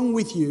what's wrong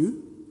with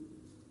you,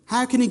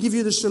 how can he give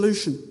you the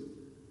solution?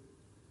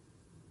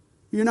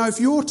 You know,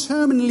 if you're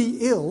terminally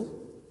ill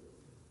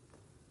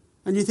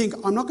and you think,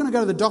 I'm not going to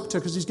go to the doctor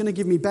because he's going to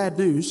give me bad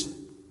news,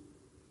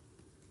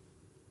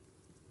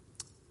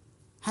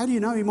 how do you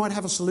know he might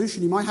have a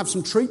solution? He might have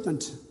some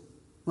treatment,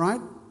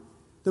 right?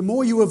 The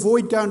more you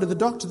avoid going to the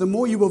doctor, the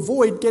more you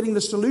avoid getting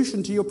the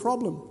solution to your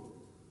problem.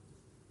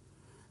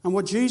 And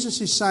what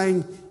Jesus is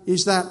saying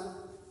is that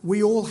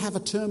we all have a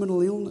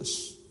terminal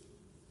illness.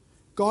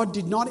 God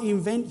did not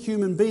invent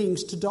human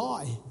beings to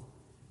die.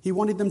 He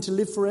wanted them to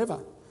live forever.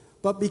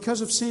 But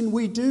because of sin,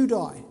 we do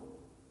die.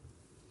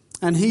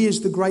 And he is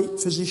the great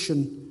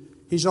physician.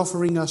 He's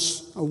offering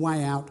us a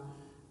way out.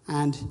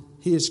 And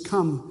he has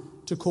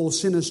come to call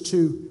sinners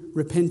to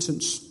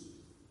repentance.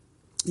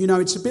 You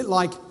know, it's a bit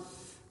like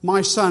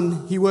my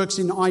son, he works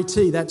in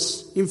IT,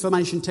 that's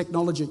information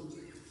technology.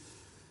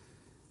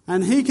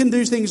 And he can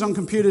do things on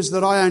computers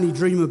that I only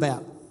dream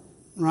about,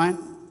 right?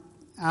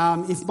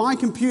 If my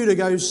computer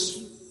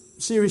goes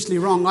seriously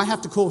wrong, I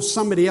have to call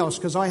somebody else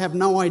because I have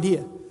no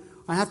idea.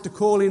 I have to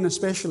call in a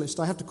specialist.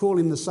 I have to call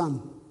in the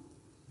Son.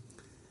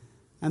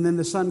 And then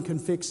the Son can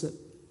fix it.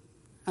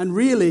 And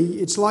really,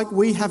 it's like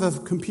we have a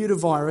computer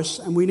virus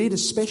and we need a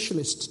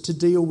specialist to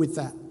deal with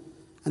that.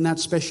 And that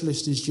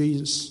specialist is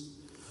Jesus.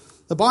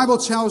 The Bible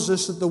tells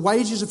us that the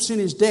wages of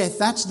sin is death.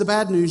 That's the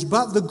bad news.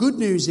 But the good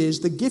news is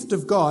the gift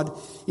of God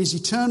is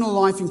eternal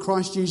life in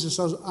Christ Jesus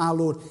our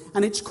Lord.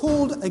 And it's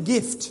called a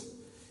gift.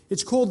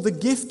 It's called the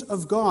gift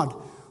of God.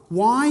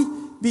 Why?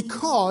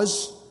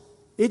 Because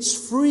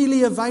it's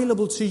freely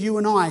available to you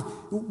and I.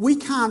 We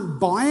can't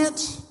buy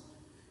it.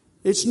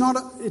 It's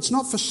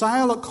not for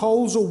sale at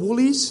Coles or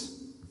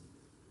Woolies.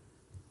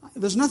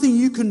 There's nothing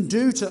you can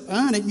do to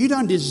earn it. You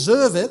don't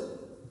deserve it.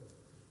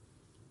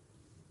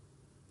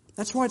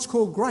 That's why it's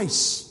called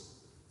grace,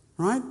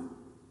 right?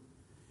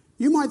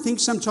 You might think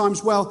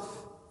sometimes, well,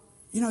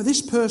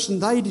 this person,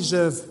 they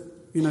deserve,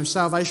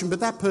 salvation, but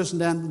that person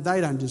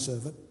they don't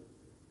deserve it.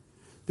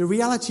 The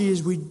reality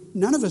is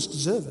none of us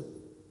deserve it.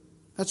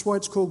 That's why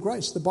it's called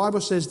grace. The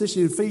Bible says this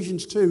in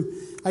Ephesians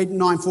 2, 8 and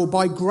 9, "For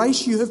by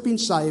grace you have been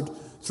saved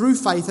through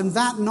faith, and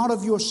that not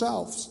of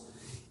yourselves.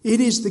 It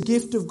is the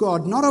gift of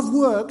God, not of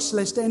works,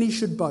 lest any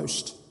should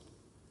boast."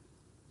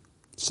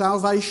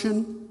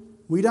 Salvation,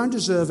 we don't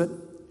deserve it.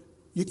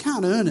 You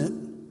can't earn it,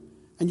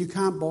 and you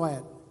can't buy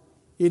it.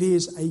 It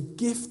is a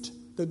gift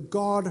that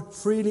God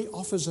freely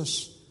offers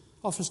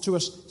to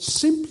us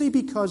simply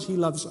because He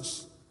loves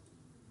us.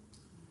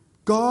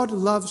 God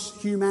loves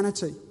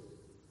humanity.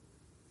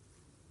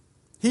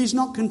 He's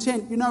not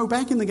content.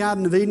 Back in the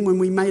Garden of Eden when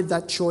we made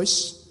that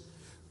choice,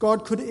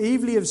 God could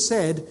easily have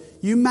said,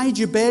 "You made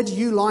your bed,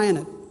 you lie in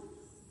it.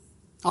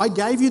 I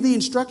gave you the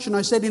instruction.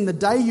 I said, in the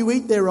day you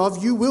eat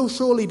thereof, you will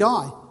surely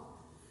die.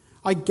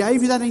 I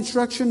gave you that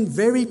instruction,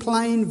 very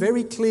plain,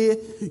 very clear.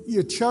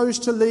 You chose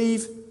to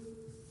leave.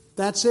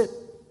 That's it."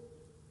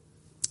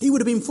 He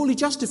would have been fully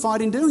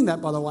justified in doing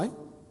that, by the way.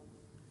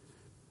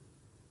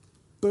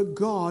 But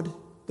God,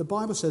 the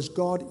Bible says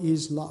God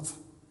is love.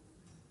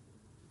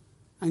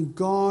 And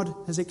God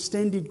has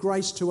extended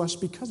grace to us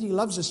because He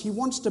loves us. He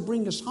wants to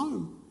bring us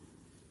home.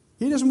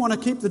 He doesn't want to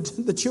keep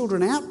the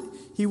children out.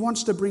 He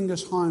wants to bring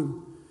us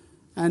home.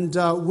 And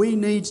we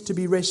need to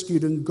be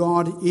rescued, and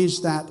God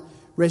is that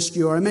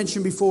rescuer. I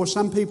mentioned before,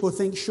 some people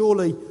think,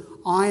 surely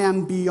I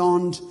am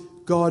beyond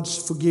God's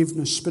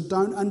forgiveness. But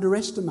don't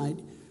underestimate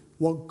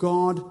what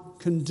God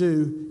can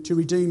do to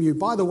redeem you.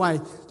 By the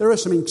way, there are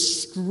some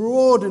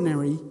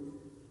extraordinary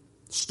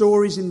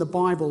stories in the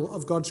Bible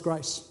of God's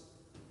grace.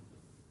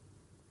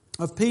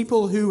 Of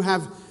people who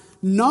have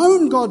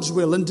known God's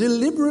will and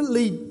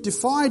deliberately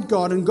defied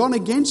God and gone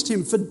against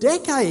Him for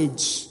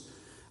decades.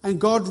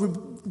 And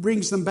God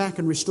brings them back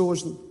and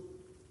restores them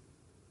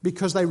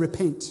because they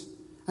repent.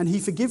 And He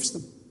forgives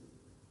them.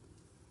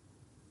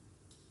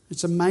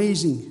 It's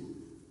amazing.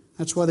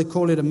 That's why they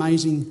call it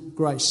amazing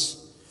grace.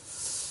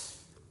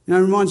 It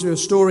reminds me of a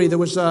story. There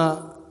was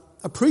a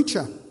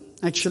preacher,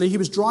 actually. He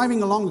was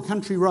driving along a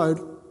country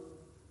road.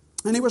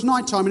 And it was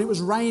nighttime and it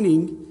was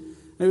raining.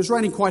 It was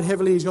raining quite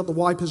heavily. He's got the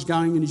wipers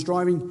going and he's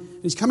driving. And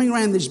he's coming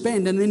around this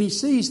bend and then he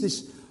sees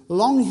this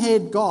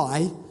long-haired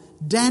guy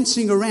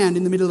dancing around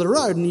in the middle of the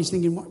road. And he's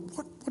thinking,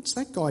 what's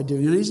that guy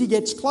doing? And as he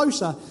gets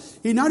closer,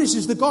 he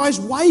notices the guy's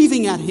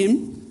waving at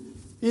him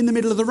in the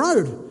middle of the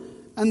road.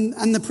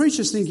 And the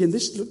preacher's thinking,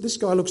 this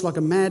guy looks like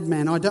a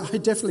madman. I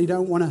definitely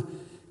don't want to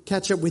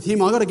catch up with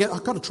him.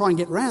 I've got to try and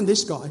get around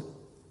this guy.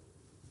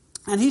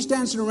 And he's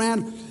dancing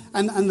around,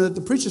 and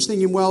the preacher's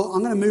thinking, well,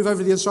 I'm going to move over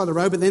to the other side of the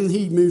road, but then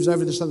he moves over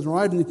to this other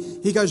road, and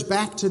he goes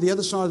back to the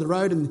other side of the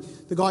road, and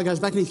the guy goes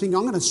back, and he's thinking,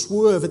 I'm going to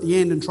swerve at the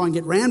end and try and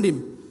get round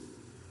him.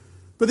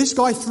 But this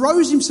guy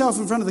throws himself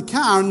in front of the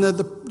car, and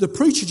the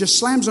preacher just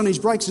slams on his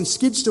brakes and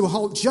skids to a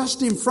halt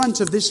just in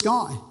front of this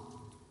guy.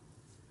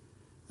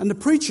 And the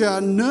preacher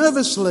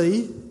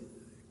nervously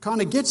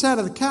kind of gets out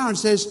of the car and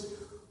says,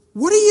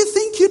 "What do you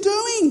think you're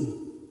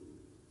doing?"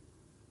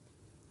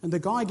 And the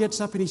guy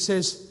gets up and he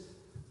says,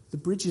 "The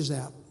bridge is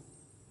out.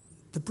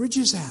 The bridge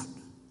is out.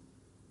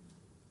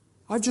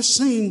 I've just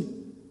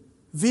seen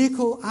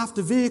vehicle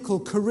after vehicle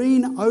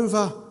careen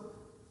over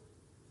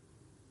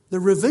the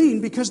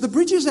ravine because the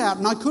bridge is out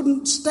and I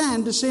couldn't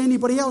stand to see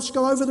anybody else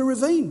go over the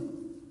ravine."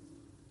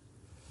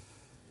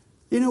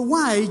 In a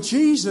way,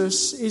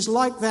 Jesus is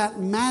like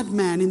that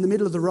madman in the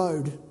middle of the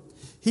road.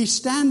 He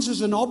stands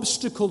as an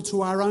obstacle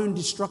to our own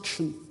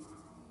destruction.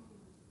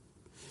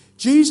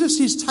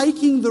 Jesus is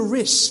taking the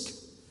risk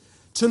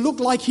to look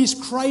like he's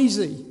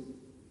crazy.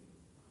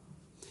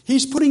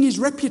 He's putting his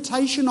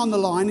reputation on the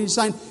line. He's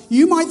saying,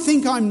 you might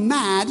think I'm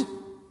mad,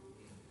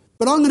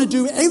 but I'm going to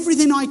do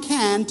everything I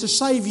can to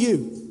save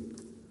you.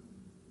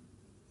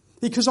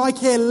 Because I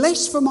care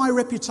less for my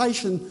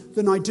reputation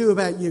than I do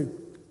about you.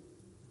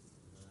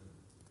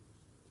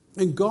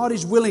 And God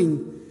is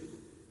willing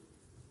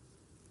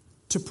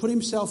to put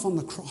himself on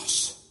the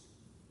cross.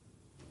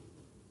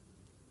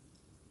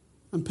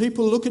 And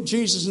people look at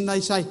Jesus and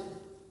they say,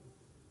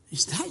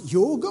 "Is that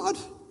your God?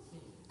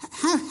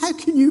 How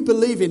can you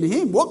believe in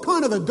him? What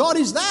kind of a God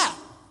is that?"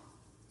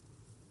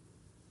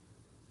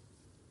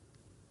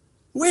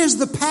 Where's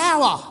the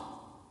power?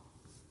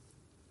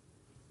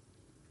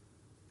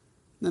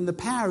 And the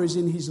power is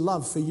in his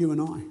love for you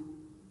and I.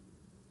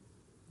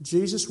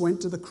 Jesus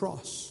went to the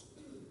cross.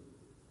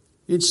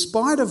 In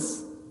spite of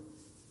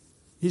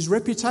his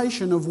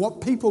reputation of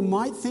what people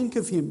might think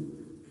of him,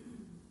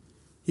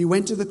 he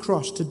went to the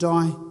cross to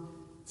die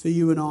for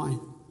you and I.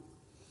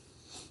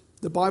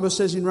 The Bible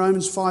says in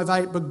Romans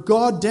 5:8, but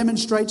God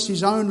demonstrates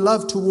his own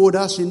love toward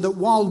us in that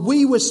while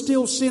we were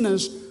still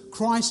sinners,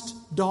 Christ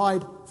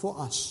died for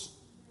us.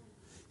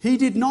 He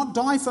did not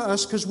die for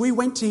us because we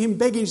went to him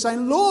begging,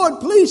 saying, Lord,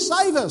 please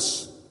save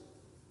us.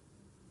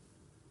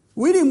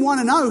 We didn't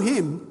want to know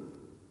him.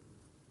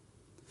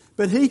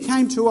 But he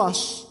came to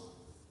us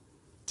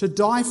to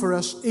die for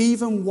us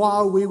even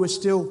while we were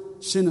still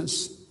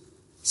sinners.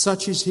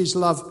 Such is his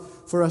love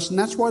for us. And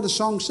that's why the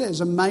song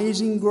says,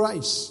 amazing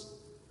grace,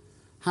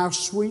 how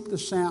sweet the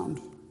sound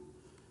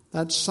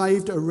that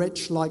saved a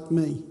wretch like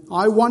me.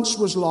 I once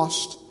was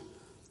lost,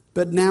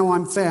 but now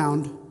I'm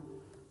found,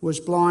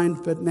 was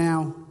blind, but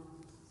now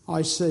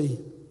I see.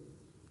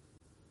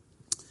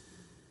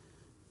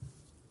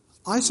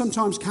 I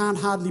sometimes can't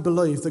hardly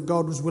believe that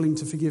God was willing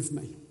to forgive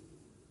me.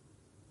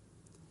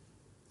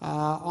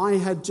 I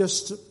had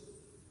just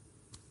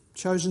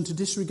chosen to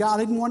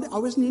disregard. I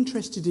wasn't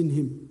interested in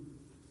him.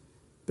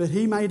 But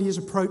he made his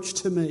approach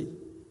to me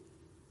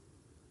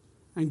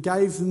and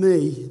gave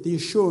me the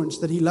assurance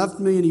that he loved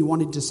me and he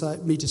wanted to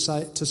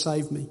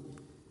save me.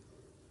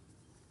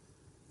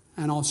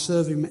 And I'll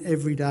serve him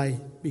every day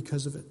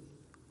because of it.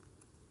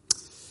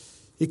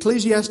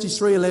 Ecclesiastes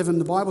 3:11,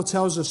 the Bible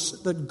tells us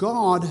that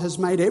God has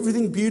made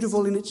everything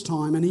beautiful in its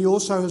time, and he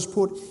also has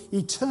put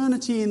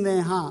eternity in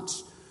their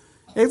hearts.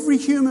 Every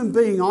human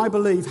being, I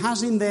believe,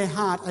 has in their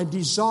heart a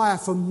desire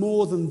for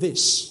more than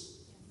this.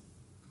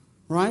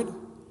 Right?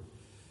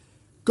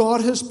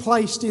 God has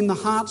placed in the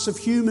hearts of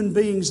human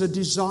beings a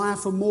desire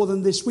for more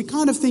than this. We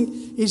kind of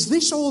think, is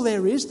this all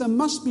there is? There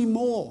must be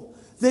more.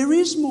 There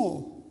is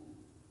more.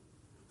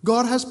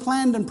 God has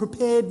planned and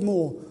prepared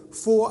more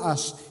for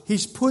us.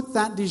 He's put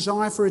that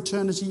desire for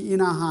eternity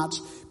in our hearts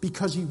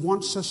because he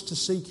wants us to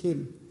seek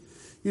him.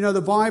 You know,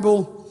 the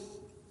Bible,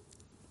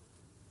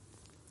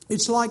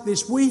 it's like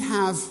this. We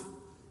have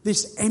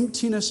this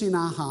emptiness in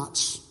our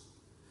hearts,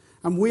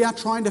 and we are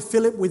trying to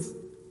fill it with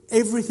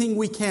everything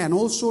we can,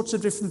 all sorts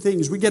of different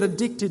things. We get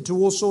addicted to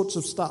all sorts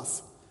of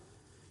stuff.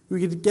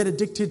 We get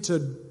addicted to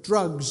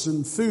drugs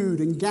and food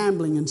and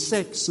gambling and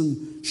sex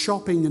and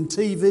shopping and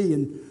TV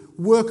and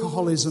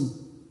workaholism.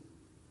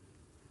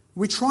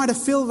 We try to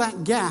fill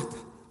that gap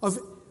of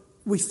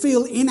we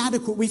feel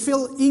inadequate, we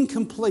feel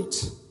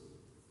incomplete.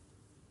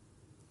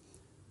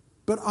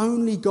 But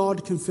only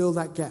God can fill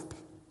that gap.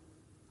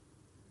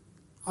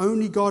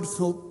 Only God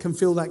can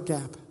fill that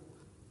gap.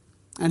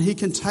 And he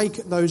can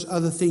take those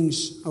other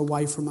things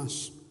away from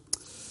us.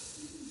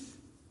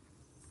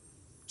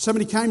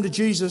 Somebody came to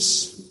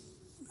Jesus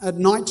at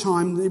night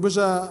time. It was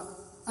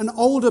an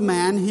older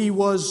man. He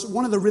was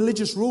one of the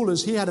religious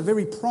rulers. He had a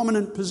very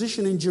prominent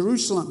position in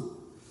Jerusalem.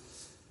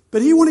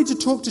 But he wanted to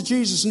talk to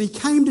Jesus, and he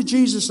came to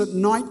Jesus at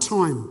night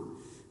time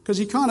because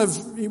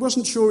he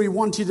wasn't sure he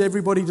wanted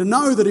everybody to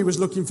know that he was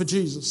looking for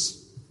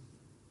Jesus.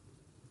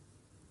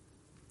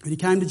 But he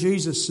came to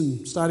Jesus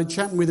and started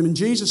chatting with him, and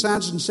Jesus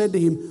answered and said to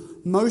him,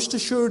 most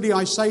assuredly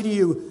I say to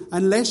you,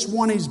 unless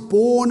one is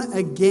born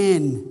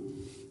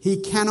again,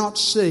 he cannot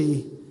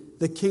see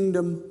the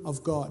kingdom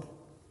of God.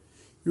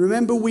 You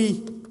remember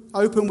we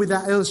opened with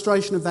that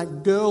illustration of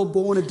that girl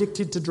born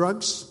addicted to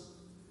drugs?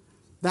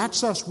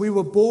 That's us. We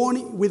were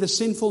born with a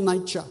sinful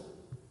nature.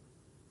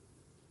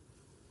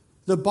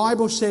 The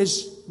Bible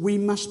says we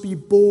must be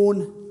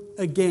born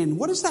again.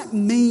 What does that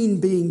mean,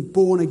 being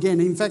born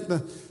again? In fact,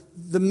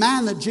 the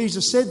man that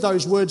Jesus said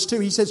those words to,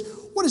 he says,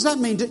 what does that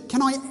mean?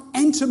 Can I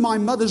enter my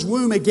mother's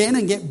womb again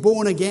and get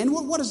born again?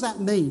 What does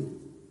that mean?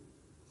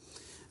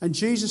 And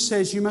Jesus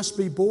says you must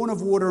be born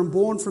of water and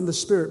born from the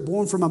Spirit,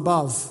 born from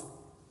above.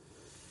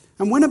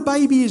 And when a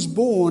baby is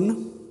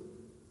born,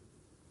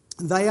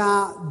 they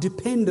are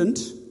dependent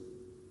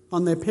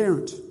on their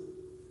parent.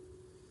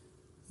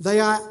 They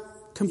are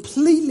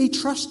completely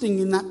trusting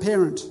in that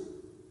parent.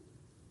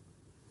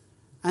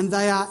 And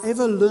they are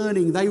ever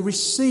learning. They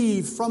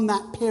receive from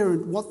that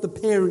parent what the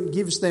parent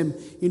gives them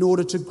in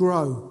order to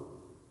grow.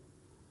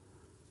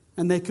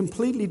 And they're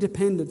completely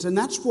dependent. And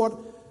that's what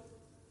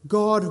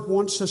God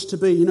wants us to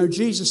be. You know,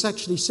 Jesus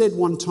actually said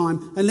one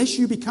time, unless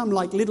you become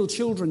like little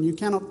children, you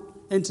cannot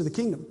enter the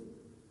kingdom.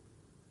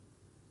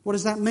 What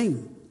does that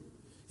mean?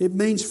 It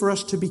means for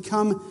us to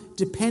become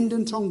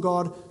dependent on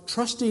God,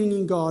 trusting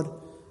in God,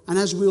 and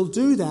as we'll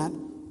do that,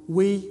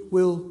 we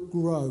will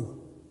grow.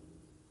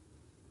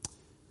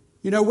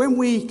 You know, when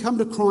we come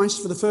to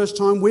Christ for the first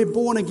time, we're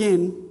born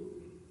again,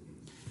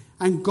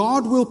 and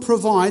God will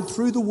provide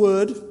through the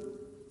Word,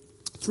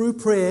 through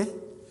prayer,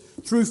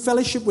 through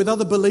fellowship with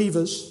other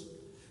believers,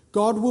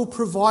 God will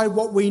provide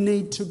what we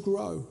need to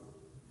grow.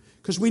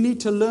 Because we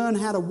need to learn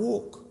how to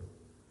walk.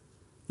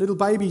 Little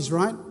babies,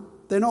 right?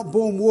 They're not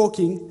born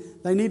walking.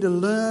 They need to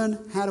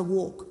learn how to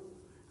walk.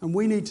 And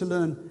we need to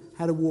learn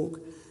how to walk.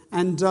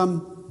 And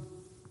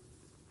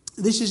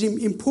this is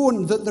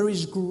important, that there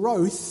is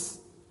growth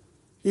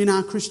in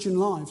our Christian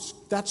lives.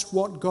 That's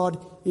what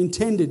God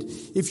intended.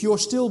 If you're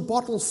still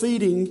bottle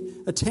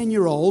feeding a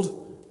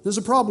 10-year-old, there's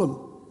a problem,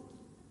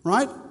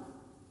 right?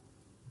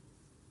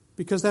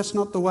 Because that's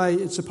not the way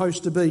it's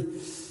supposed to be.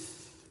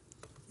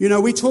 You know,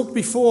 we talked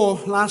before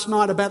last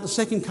night about the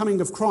second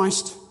coming of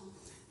Christ,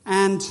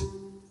 and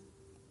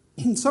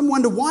some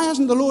wonder, why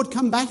hasn't the Lord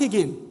come back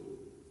again?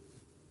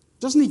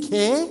 Doesn't he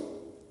care?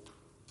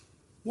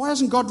 Why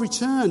hasn't God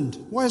returned?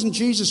 Why hasn't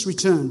Jesus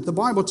returned? The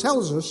Bible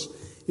tells us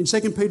in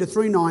 2 Peter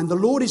 3:9, the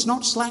Lord is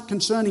not slack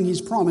concerning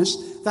his promise.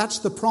 That's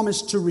the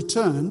promise to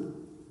return.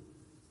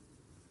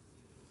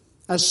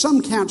 As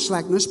some count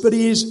slackness, but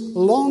he is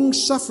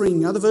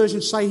long-suffering. Other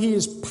versions say he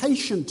is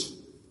patient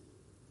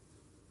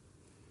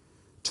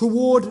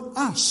toward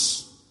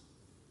us,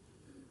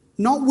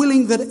 not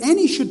willing that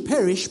any should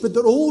perish, but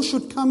that all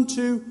should come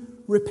to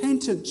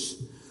repentance.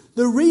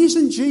 The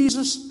reason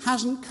Jesus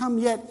hasn't come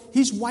yet,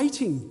 he's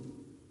waiting.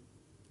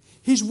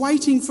 He's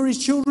waiting for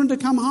his children to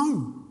come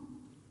home.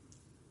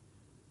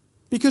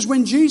 Because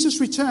when Jesus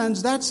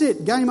returns, that's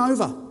it, game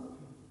over.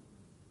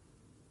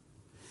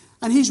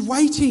 And he's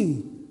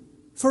waiting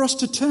for us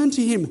to turn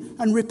to him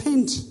and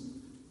repent,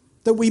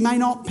 that we may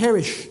not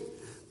perish.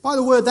 By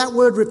the word, that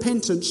word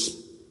repentance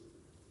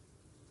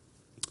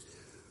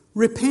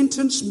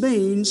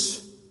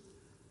means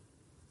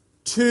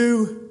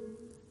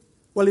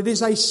it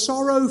is a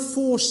sorrow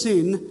for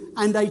sin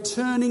and a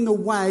turning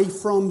away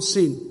from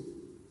sin.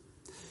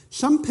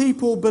 Some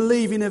people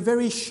believe in a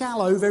very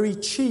shallow, very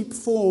cheap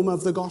form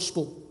of the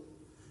gospel.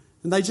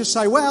 And they just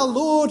say, well,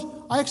 Lord,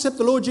 I accept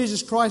the Lord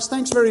Jesus Christ,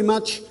 thanks very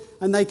much.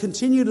 And they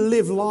continue to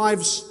live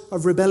lives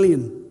of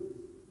rebellion.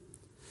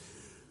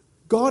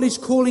 God is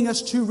calling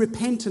us to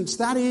repentance.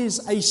 That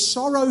is a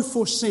sorrow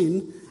for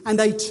sin and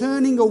a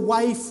turning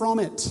away from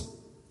it.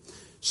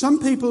 Some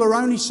people are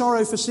only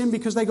sorry for sin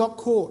because they got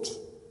caught.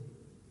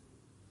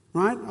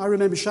 Right? I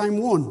remember Shane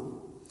Warne.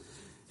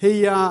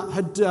 He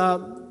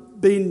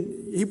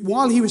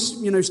while he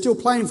was still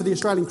playing for the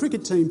Australian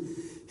cricket team,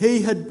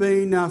 he had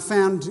been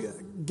found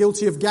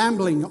guilty of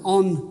gambling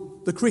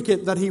on the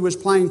cricket that he was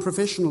playing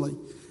professionally.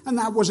 And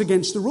that was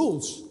against the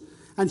rules.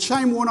 And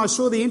Shane Warne, I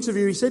saw the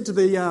interview, he said to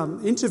the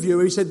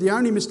interviewer, he said, the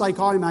only mistake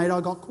I made,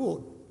 I got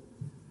caught.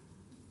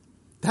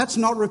 That's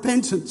not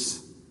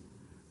repentance,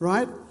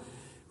 right?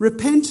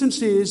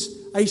 Repentance is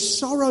a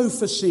sorrow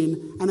for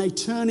sin and a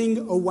turning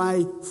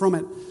away from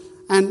it.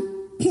 And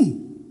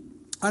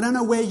I don't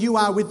know where you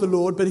are with the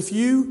Lord, but if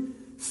you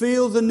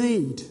feel the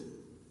need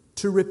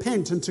to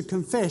repent and to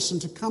confess and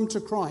to come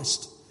to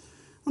Christ,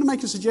 I want to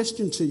make a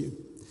suggestion to you.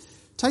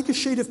 Take a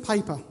sheet of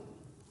paper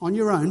on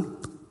your own.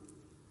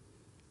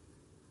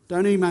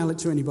 Don't email it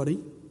to anybody.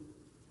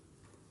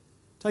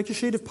 Take a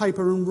sheet of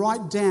paper and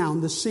write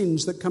down the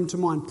sins that come to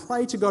mind.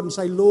 Pray to God and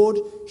say, Lord,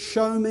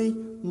 show me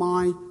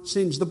my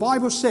sins. The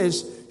Bible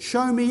says,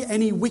 show me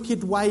any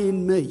wicked way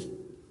in me.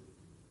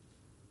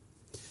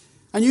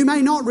 And you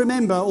may not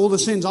remember all the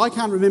sins. I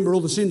can't remember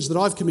all the sins that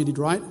I've committed,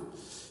 right?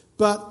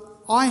 But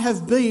I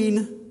have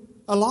been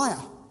a liar.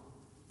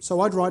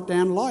 So I'd write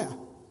down liar.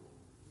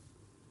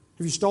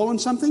 Have you stolen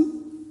something?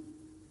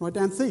 Write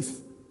down thief.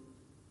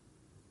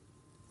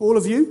 All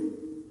of you,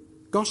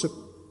 gossip.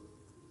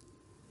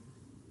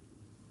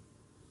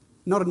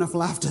 Not enough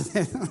laughter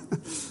there.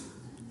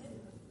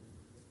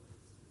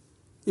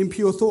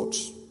 Impure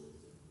thoughts,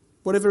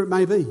 whatever it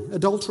may be,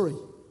 adultery.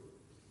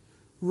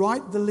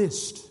 Write the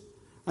list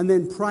and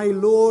then pray,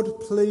 Lord,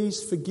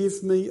 please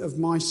forgive me of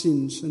my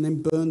sins, and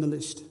then burn the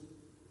list.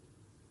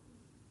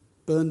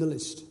 Burn the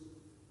list.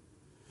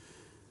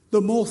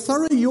 The more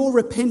thorough your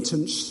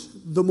repentance,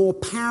 the more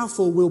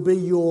powerful will be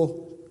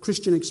your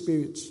Christian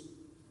experience.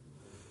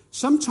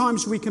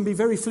 Sometimes we can be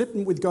very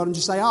flippant with God and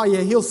just say, oh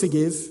yeah, he'll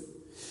forgive.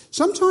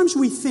 Sometimes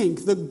we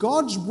think that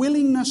God's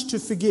willingness to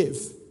forgive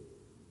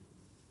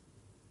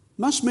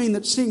must mean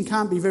that sin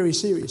can't be very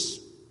serious.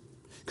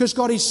 Because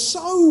God is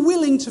so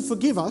willing to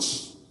forgive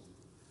us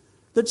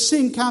that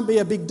sin can't be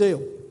a big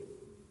deal.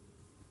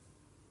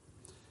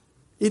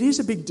 It is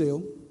a big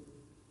deal.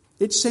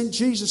 It sent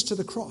Jesus to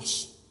the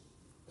cross.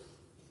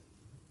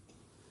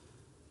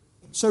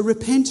 So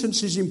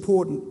repentance is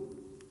important.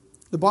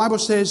 The Bible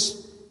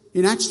says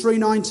in Acts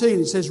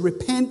 3:19, it says,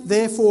 repent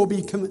therefore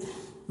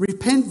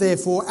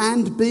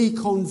and be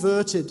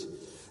converted,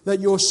 that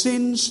your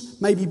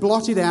sins may be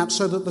blotted out,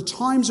 so that the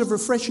times of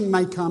refreshing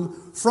may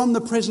come from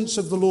the presence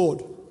of the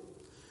Lord.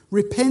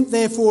 Repent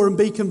therefore and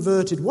be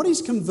converted. What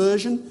is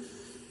conversion?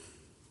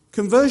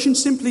 Conversion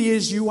simply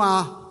is you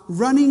are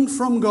running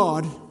from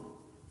God,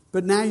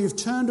 but now you've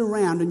turned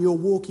around and you're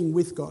walking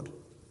with God.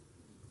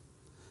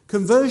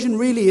 Conversion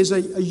really is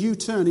a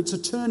U-turn. It's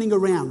a turning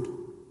around.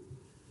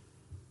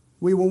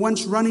 We were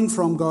once running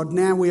from God,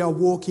 now we are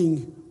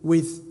walking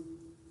with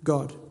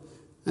God.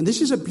 And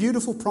this is a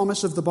beautiful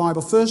promise of the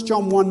Bible. 1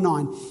 John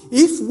 1:9.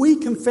 If we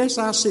confess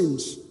our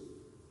sins,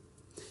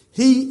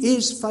 he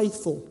is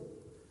faithful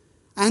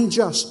and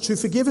just to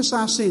forgive us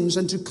our sins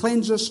and to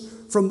cleanse us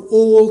from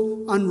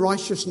all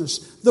unrighteousness.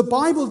 The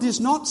Bible does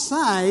not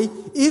say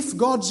if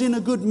God's in a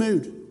good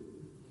mood.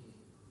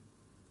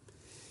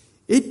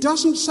 It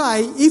doesn't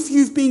say if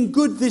you've been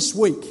good this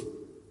week.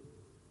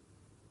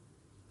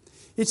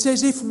 It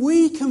says if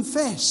we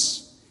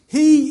confess,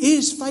 He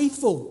is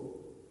faithful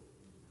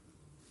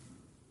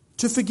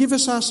to forgive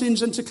us our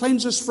sins and to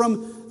cleanse us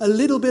from a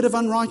little bit of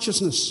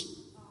unrighteousness.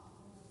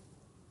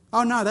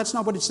 Oh no, that's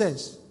not what it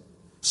says.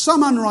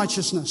 Some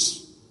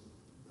unrighteousness.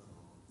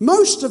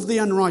 Most of the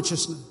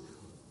unrighteousness.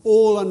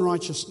 All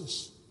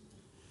unrighteousness.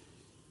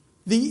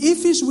 The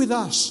if is with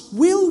us.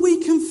 Will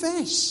we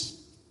confess?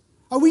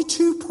 Are we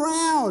too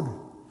proud?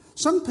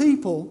 Some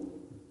people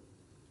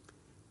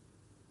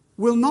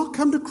will not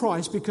come to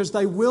Christ because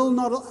they will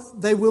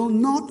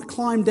not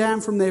climb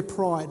down from their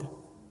pride.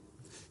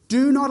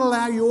 Do not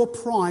allow your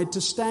pride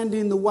to stand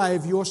in the way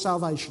of your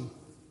salvation.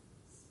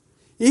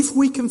 If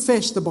we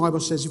confess, the Bible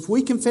says, if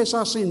we confess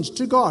our sins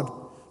to God,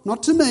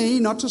 not to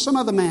me, not to some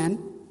other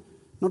man,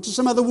 not to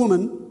some other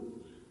woman,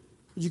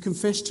 but you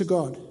confess to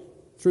God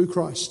through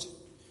Christ.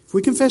 If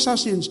we confess our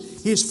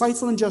sins, He is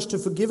faithful and just to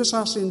forgive us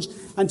our sins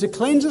and to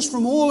cleanse us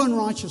from all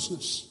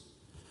unrighteousness.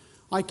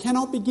 I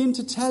cannot begin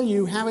to tell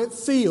you how it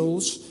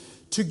feels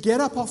to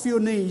get up off your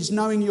knees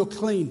knowing you're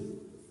clean.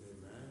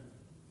 Amen.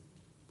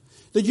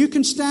 That you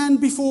can stand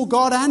before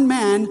God and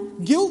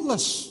man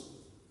guiltless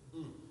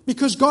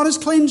because God has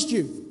cleansed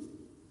you.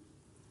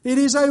 It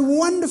is a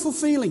wonderful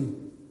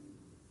feeling.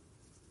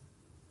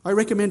 I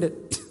recommend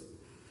it.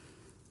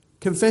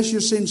 Confess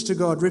your sins to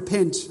God,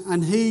 repent,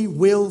 and He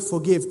will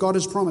forgive. God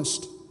has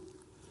promised.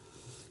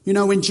 You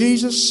know, when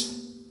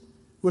Jesus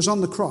was on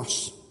the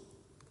cross,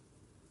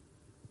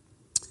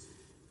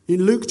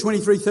 in Luke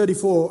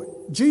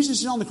 23:34,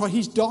 Jesus is on the cross.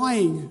 He's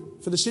dying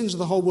for the sins of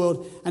the whole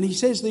world. And He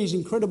says these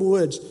incredible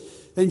words.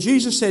 Then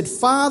Jesus said,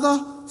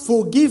 Father,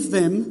 forgive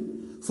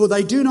them, for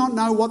they do not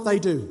know what they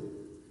do.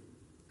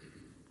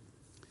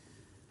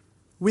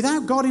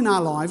 Without God in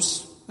our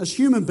lives, as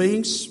human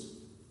beings,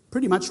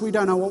 pretty much we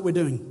don't know what we're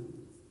doing.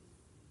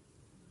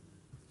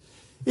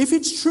 If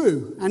it's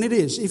true, and it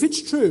is, if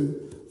it's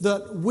true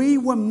that we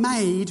were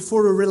made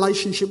for a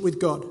relationship with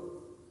God,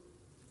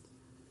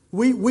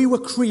 we were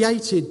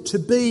created to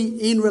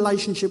be in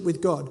relationship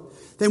with God,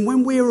 then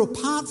when we're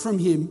apart from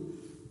Him,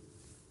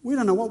 we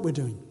don't know what we're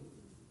doing.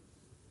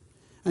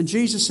 And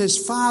Jesus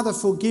says, Father,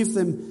 forgive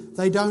them.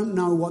 They don't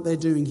know what they're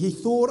doing. He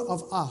thought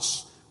of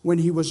us when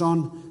He was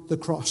on the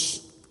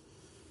cross.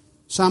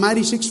 Psalm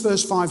 86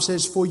 verse 5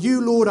 says, For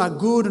you, Lord, are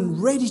good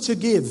and ready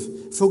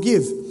to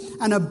forgive,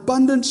 and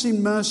abundant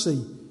in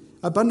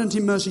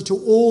mercy to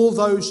all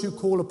those who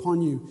call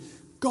upon you.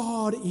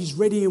 God is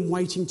ready and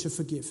waiting to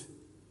forgive.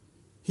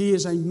 He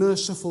is a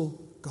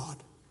merciful God.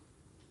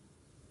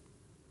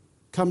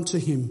 Come to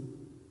Him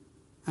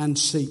and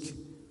seek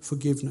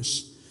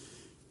forgiveness.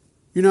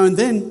 You know, and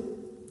then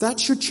that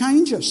should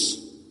change us.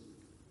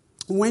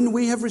 When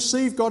we have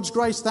received God's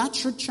grace, that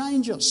should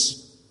change us.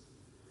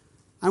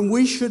 And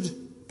we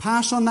should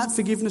pass on that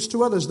forgiveness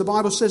to others. The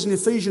Bible says in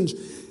Ephesians,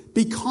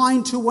 be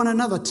kind to one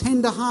another,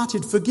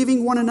 tender-hearted,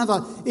 forgiving one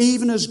another,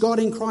 even as God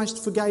in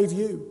Christ forgave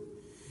you.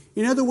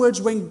 In other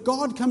words, when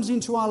God comes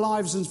into our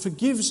lives and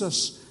forgives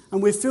us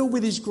and we're filled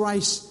with His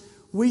grace,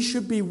 we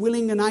should be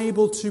willing and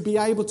able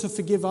to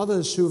forgive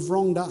others who have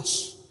wronged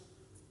us.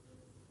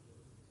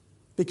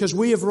 Because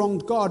we have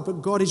wronged God,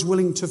 but God is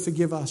willing to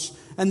forgive us.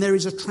 And there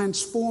is a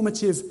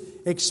transformative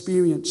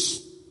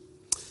experience.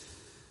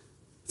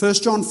 1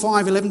 John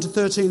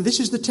 5:11-13. This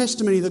is the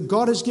testimony that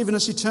God has given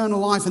us eternal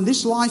life, and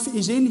this life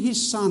is in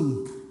His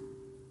Son.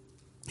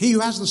 He who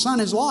has the Son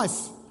has life.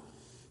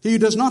 He who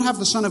does not have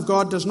the Son of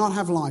God does not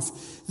have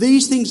life.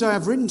 These things I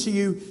have written to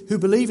you who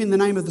believe in the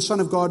name of the Son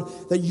of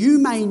God, that you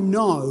may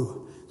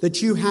know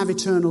that you have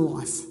eternal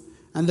life,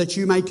 and that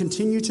you may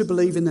continue to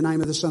believe in the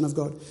name of the Son of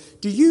God.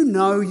 Do you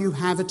know you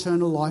have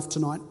eternal life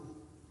tonight?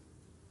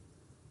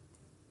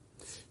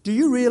 Do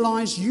you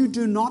realize you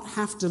do not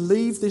have to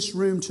leave this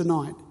room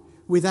tonight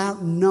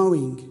without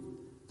knowing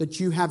that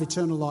you have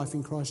eternal life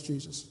in Christ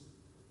Jesus?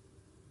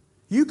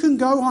 You can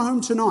go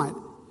home tonight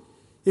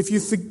if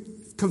you've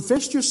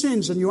confessed your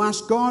sins and you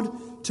ask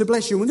God to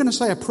bless you. We're going to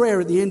say a prayer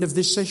at the end of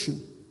this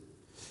session.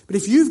 But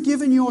if you've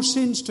given your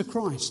sins to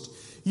Christ,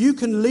 you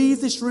can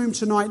leave this room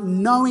tonight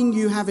knowing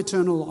you have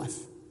eternal life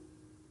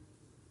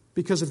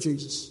because of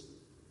Jesus.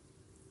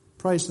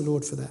 Praise the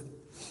Lord for that.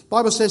 The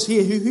Bible says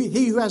here,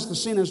 he who has the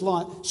Son has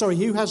life.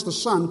 He who has the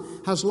Son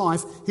has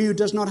life. He who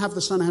does not have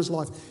the Son has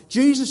life.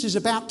 Jesus is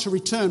about to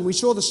return. We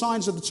saw the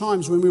signs of the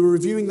times when we were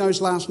reviewing those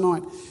last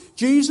night.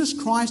 Jesus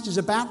Christ is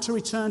about to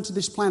return to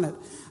this planet.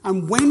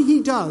 And when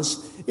He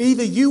does,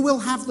 either you will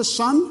have the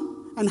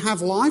Son and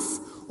have life,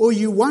 or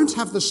you won't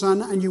have the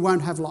Son and you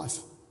won't have life.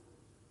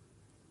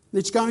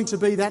 It's going to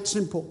be that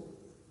simple.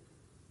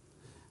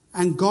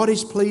 And God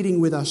is pleading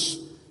with us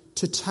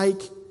to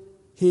take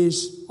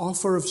His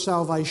offer of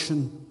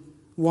salvation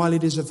while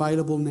it is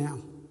available now.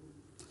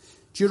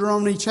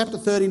 Deuteronomy chapter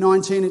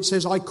 30:19, it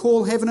says, I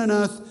call heaven and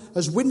earth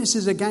as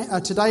witnesses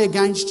today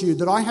against you,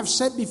 that I have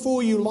set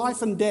before you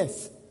life and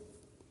death,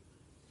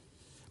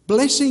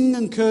 blessing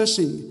and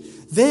cursing.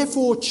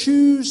 Therefore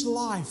choose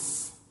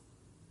life,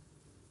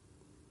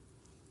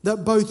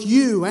 that both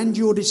you and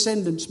your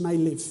descendants may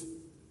live.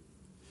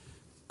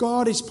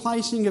 God is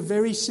placing a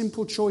very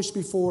simple choice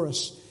before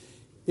us.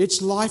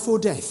 It's life or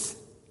death.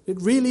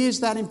 It really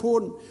is that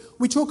important.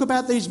 We talk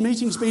about these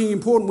meetings being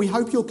important. We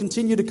hope you'll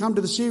continue to come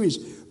to the series.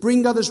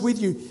 Bring others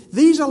with you.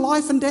 These are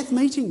life and death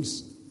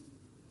meetings.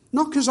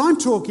 Not because I'm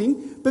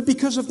talking, but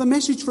because of the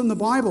message from the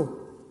Bible.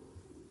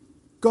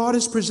 God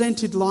has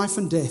presented life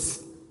and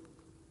death.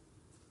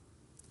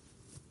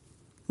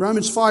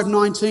 Romans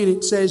 5:19,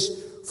 it says,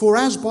 for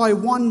as by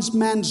one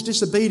man's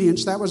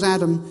disobedience, that was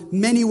Adam,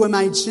 many were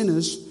made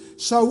sinners,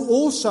 so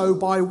also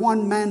by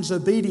one man's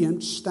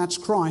obedience, that's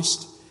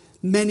Christ,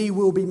 many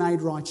will be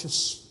made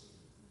righteous.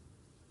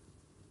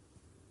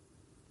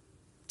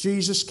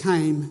 Jesus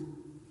came,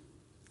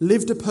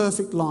 lived a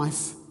perfect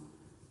life,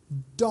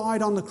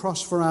 died on the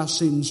cross for our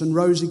sins, and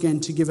rose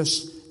again to give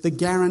us the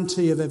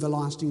guarantee of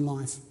everlasting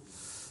life.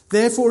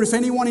 Therefore, if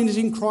anyone is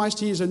in Christ,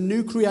 he is a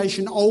new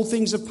creation. Old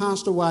things have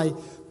passed away.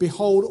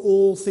 Behold,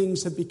 all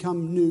things have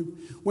become new.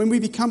 When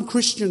we become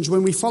Christians,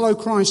 when we follow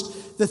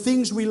Christ, the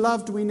things we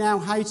loved we now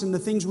hate, and the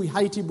things we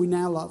hated we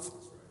now love.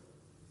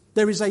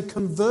 There is a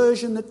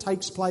conversion that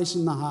takes place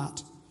in the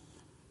heart.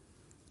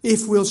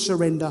 If we'll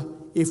surrender,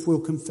 if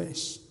we'll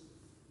confess.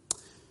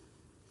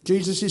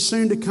 Jesus is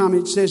soon to come.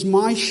 It says,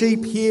 my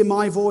sheep hear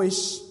my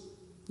voice.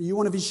 Are you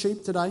one of his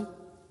sheep today?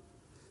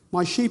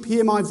 My sheep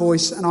hear my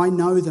voice, and I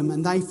know them,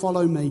 and they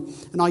follow me.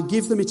 And I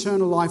give them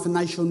eternal life, and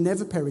they shall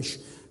never perish.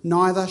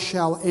 Neither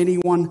shall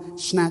anyone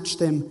snatch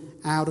them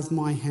out of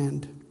my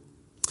hand.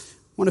 I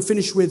want to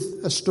finish with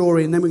a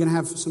story, and then we're going to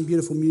have some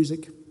beautiful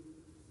music.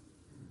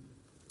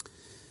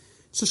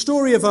 It's a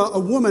story of a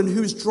woman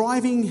who was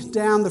driving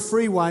down the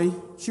freeway.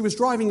 She was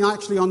driving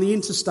actually on the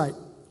interstate.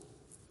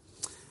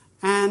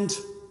 And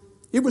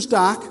it was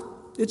dark.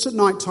 It's at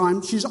night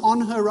time. She's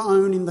on her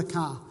own in the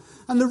car.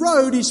 And the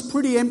road is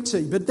pretty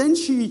empty. But then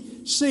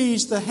she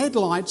sees the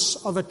headlights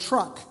of a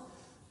truck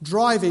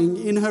driving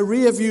in her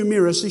rear view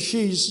mirror. So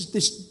she's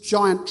this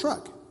giant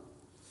truck.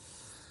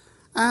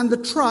 And the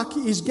truck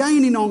is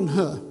gaining on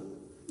her.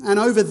 And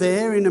over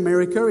there in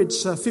America,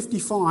 it's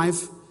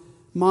 55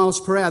 miles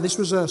per hour. This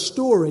was a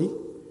story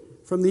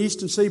from the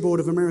eastern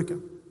seaboard of America.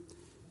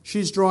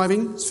 She's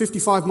driving, it's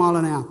 55 miles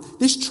an hour.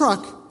 This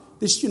truck,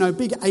 this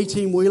big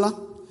 18-wheeler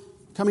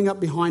coming up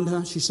behind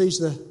her, she sees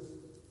the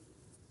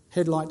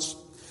headlights.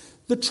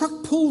 The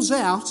truck pulls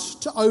out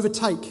to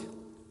overtake.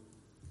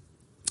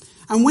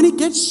 And when it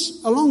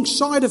gets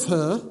alongside of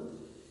her,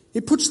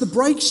 it puts the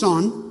brakes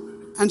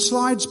on and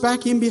slides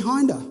back in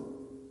behind her.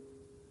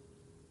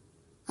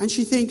 And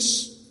she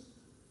thinks,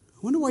 I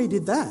wonder why he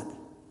did that.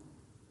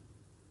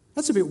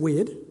 That's a bit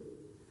weird.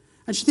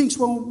 And she thinks,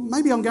 well,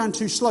 maybe I'm going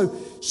too slow.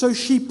 So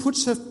she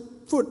puts her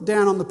foot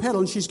down on the pedal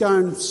and she's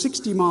going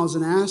 60 miles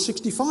an hour,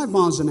 65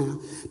 miles an hour.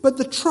 But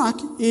the truck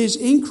is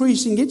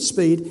increasing its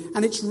speed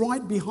and it's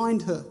right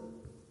behind her.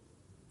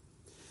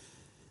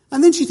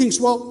 And then she thinks,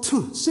 well,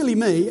 silly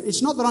me,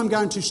 it's not that I'm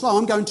going too slow,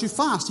 I'm going too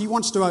fast. He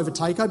wants to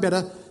overtake, I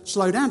better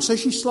slow down. So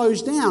she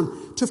slows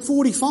down to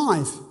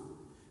 45.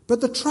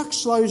 But the truck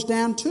slows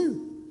down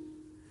too.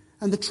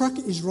 And the truck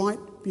is right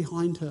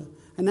behind her.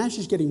 And now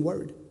she's getting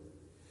worried.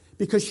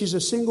 Because she's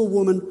a single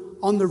woman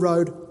on the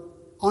road,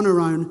 on her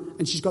own,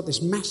 and she's got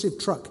this massive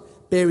truck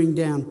bearing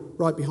down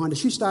right behind her.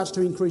 She starts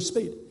to increase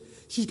speed.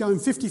 She's going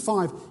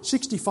 55,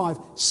 65,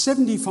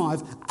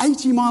 75,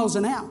 80 miles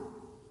an hour.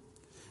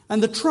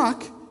 And the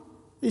truck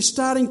is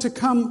starting to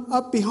come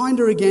up behind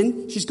her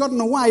again. She's gotten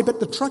away, but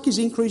the truck is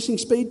increasing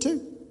speed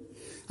too.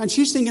 And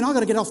she's thinking, I've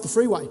got to get off the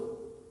freeway.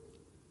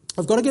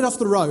 I've got to get off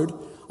the road.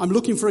 I'm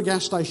looking for a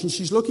gas station.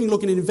 She's looking,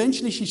 and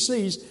eventually she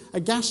sees a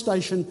gas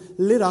station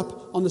lit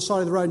up on the side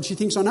of the road. And she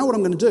thinks, I know what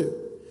I'm going to do.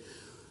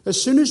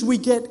 As soon as we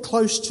get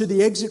close to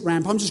the exit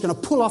ramp, I'm just going to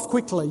pull off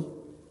quickly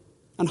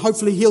and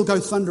hopefully he'll go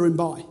thundering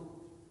by.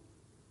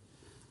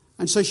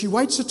 And so she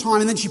waits a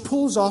time and then she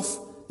pulls off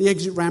the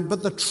exit ramp,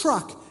 but the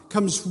truck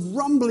comes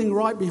rumbling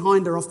right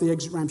behind her off the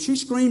exit ramp. She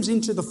screams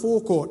into the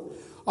forecourt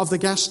of the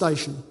gas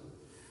station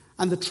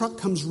and the truck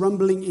comes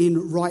rumbling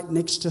in right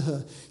next to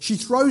her. She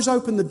throws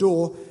open the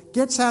door,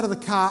 gets out of the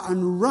car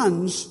and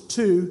runs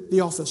to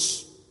the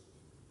office.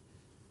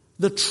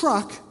 The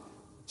truck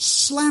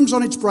slams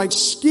on its brakes,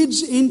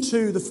 skids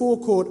into the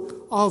forecourt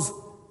of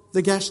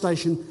the gas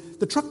station.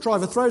 The truck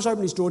driver throws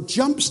open his door,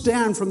 jumps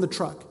down from the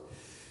truck,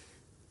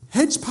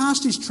 heads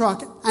past his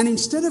truck, and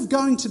instead of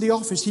going to the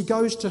office, he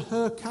goes to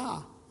her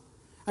car.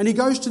 And he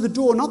goes to the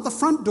door, not the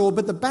front door,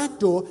 but the back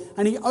door,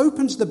 and he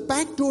opens the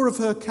back door of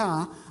her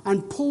car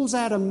and pulls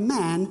out a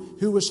man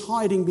who was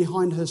hiding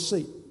behind her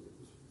seat.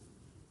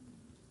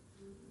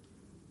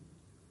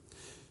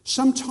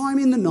 Sometime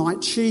in the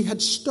night, she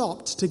had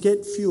stopped to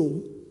get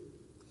fuel.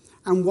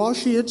 And while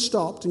she had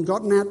stopped and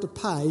gotten out to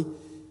pay,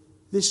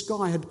 this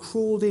guy had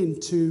crawled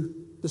into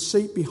the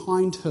seat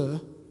behind her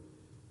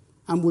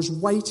and was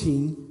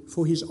waiting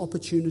for his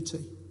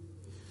opportunity.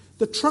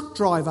 The truck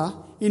driver,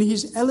 in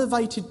his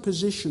elevated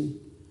position,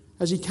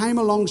 as he came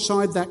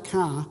alongside that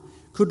car,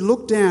 could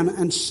look down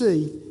and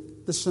see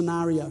the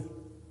scenario.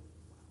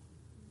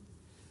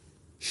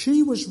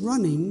 She was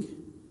running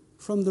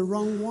from the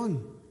wrong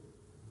one.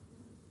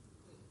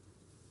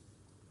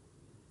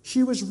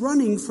 She was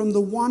running from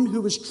the one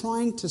who was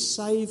trying to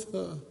save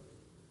her.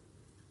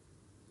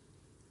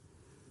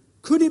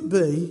 Could it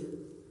be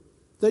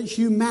that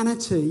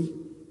humanity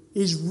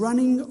is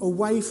running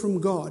away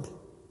from God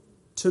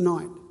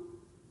tonight?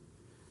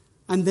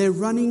 And they're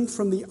running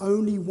from the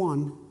only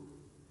one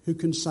who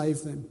can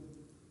save them.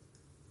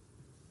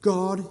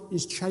 God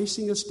is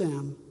chasing us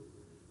down,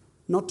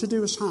 not to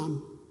do us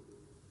harm,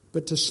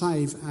 but to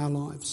save our lives.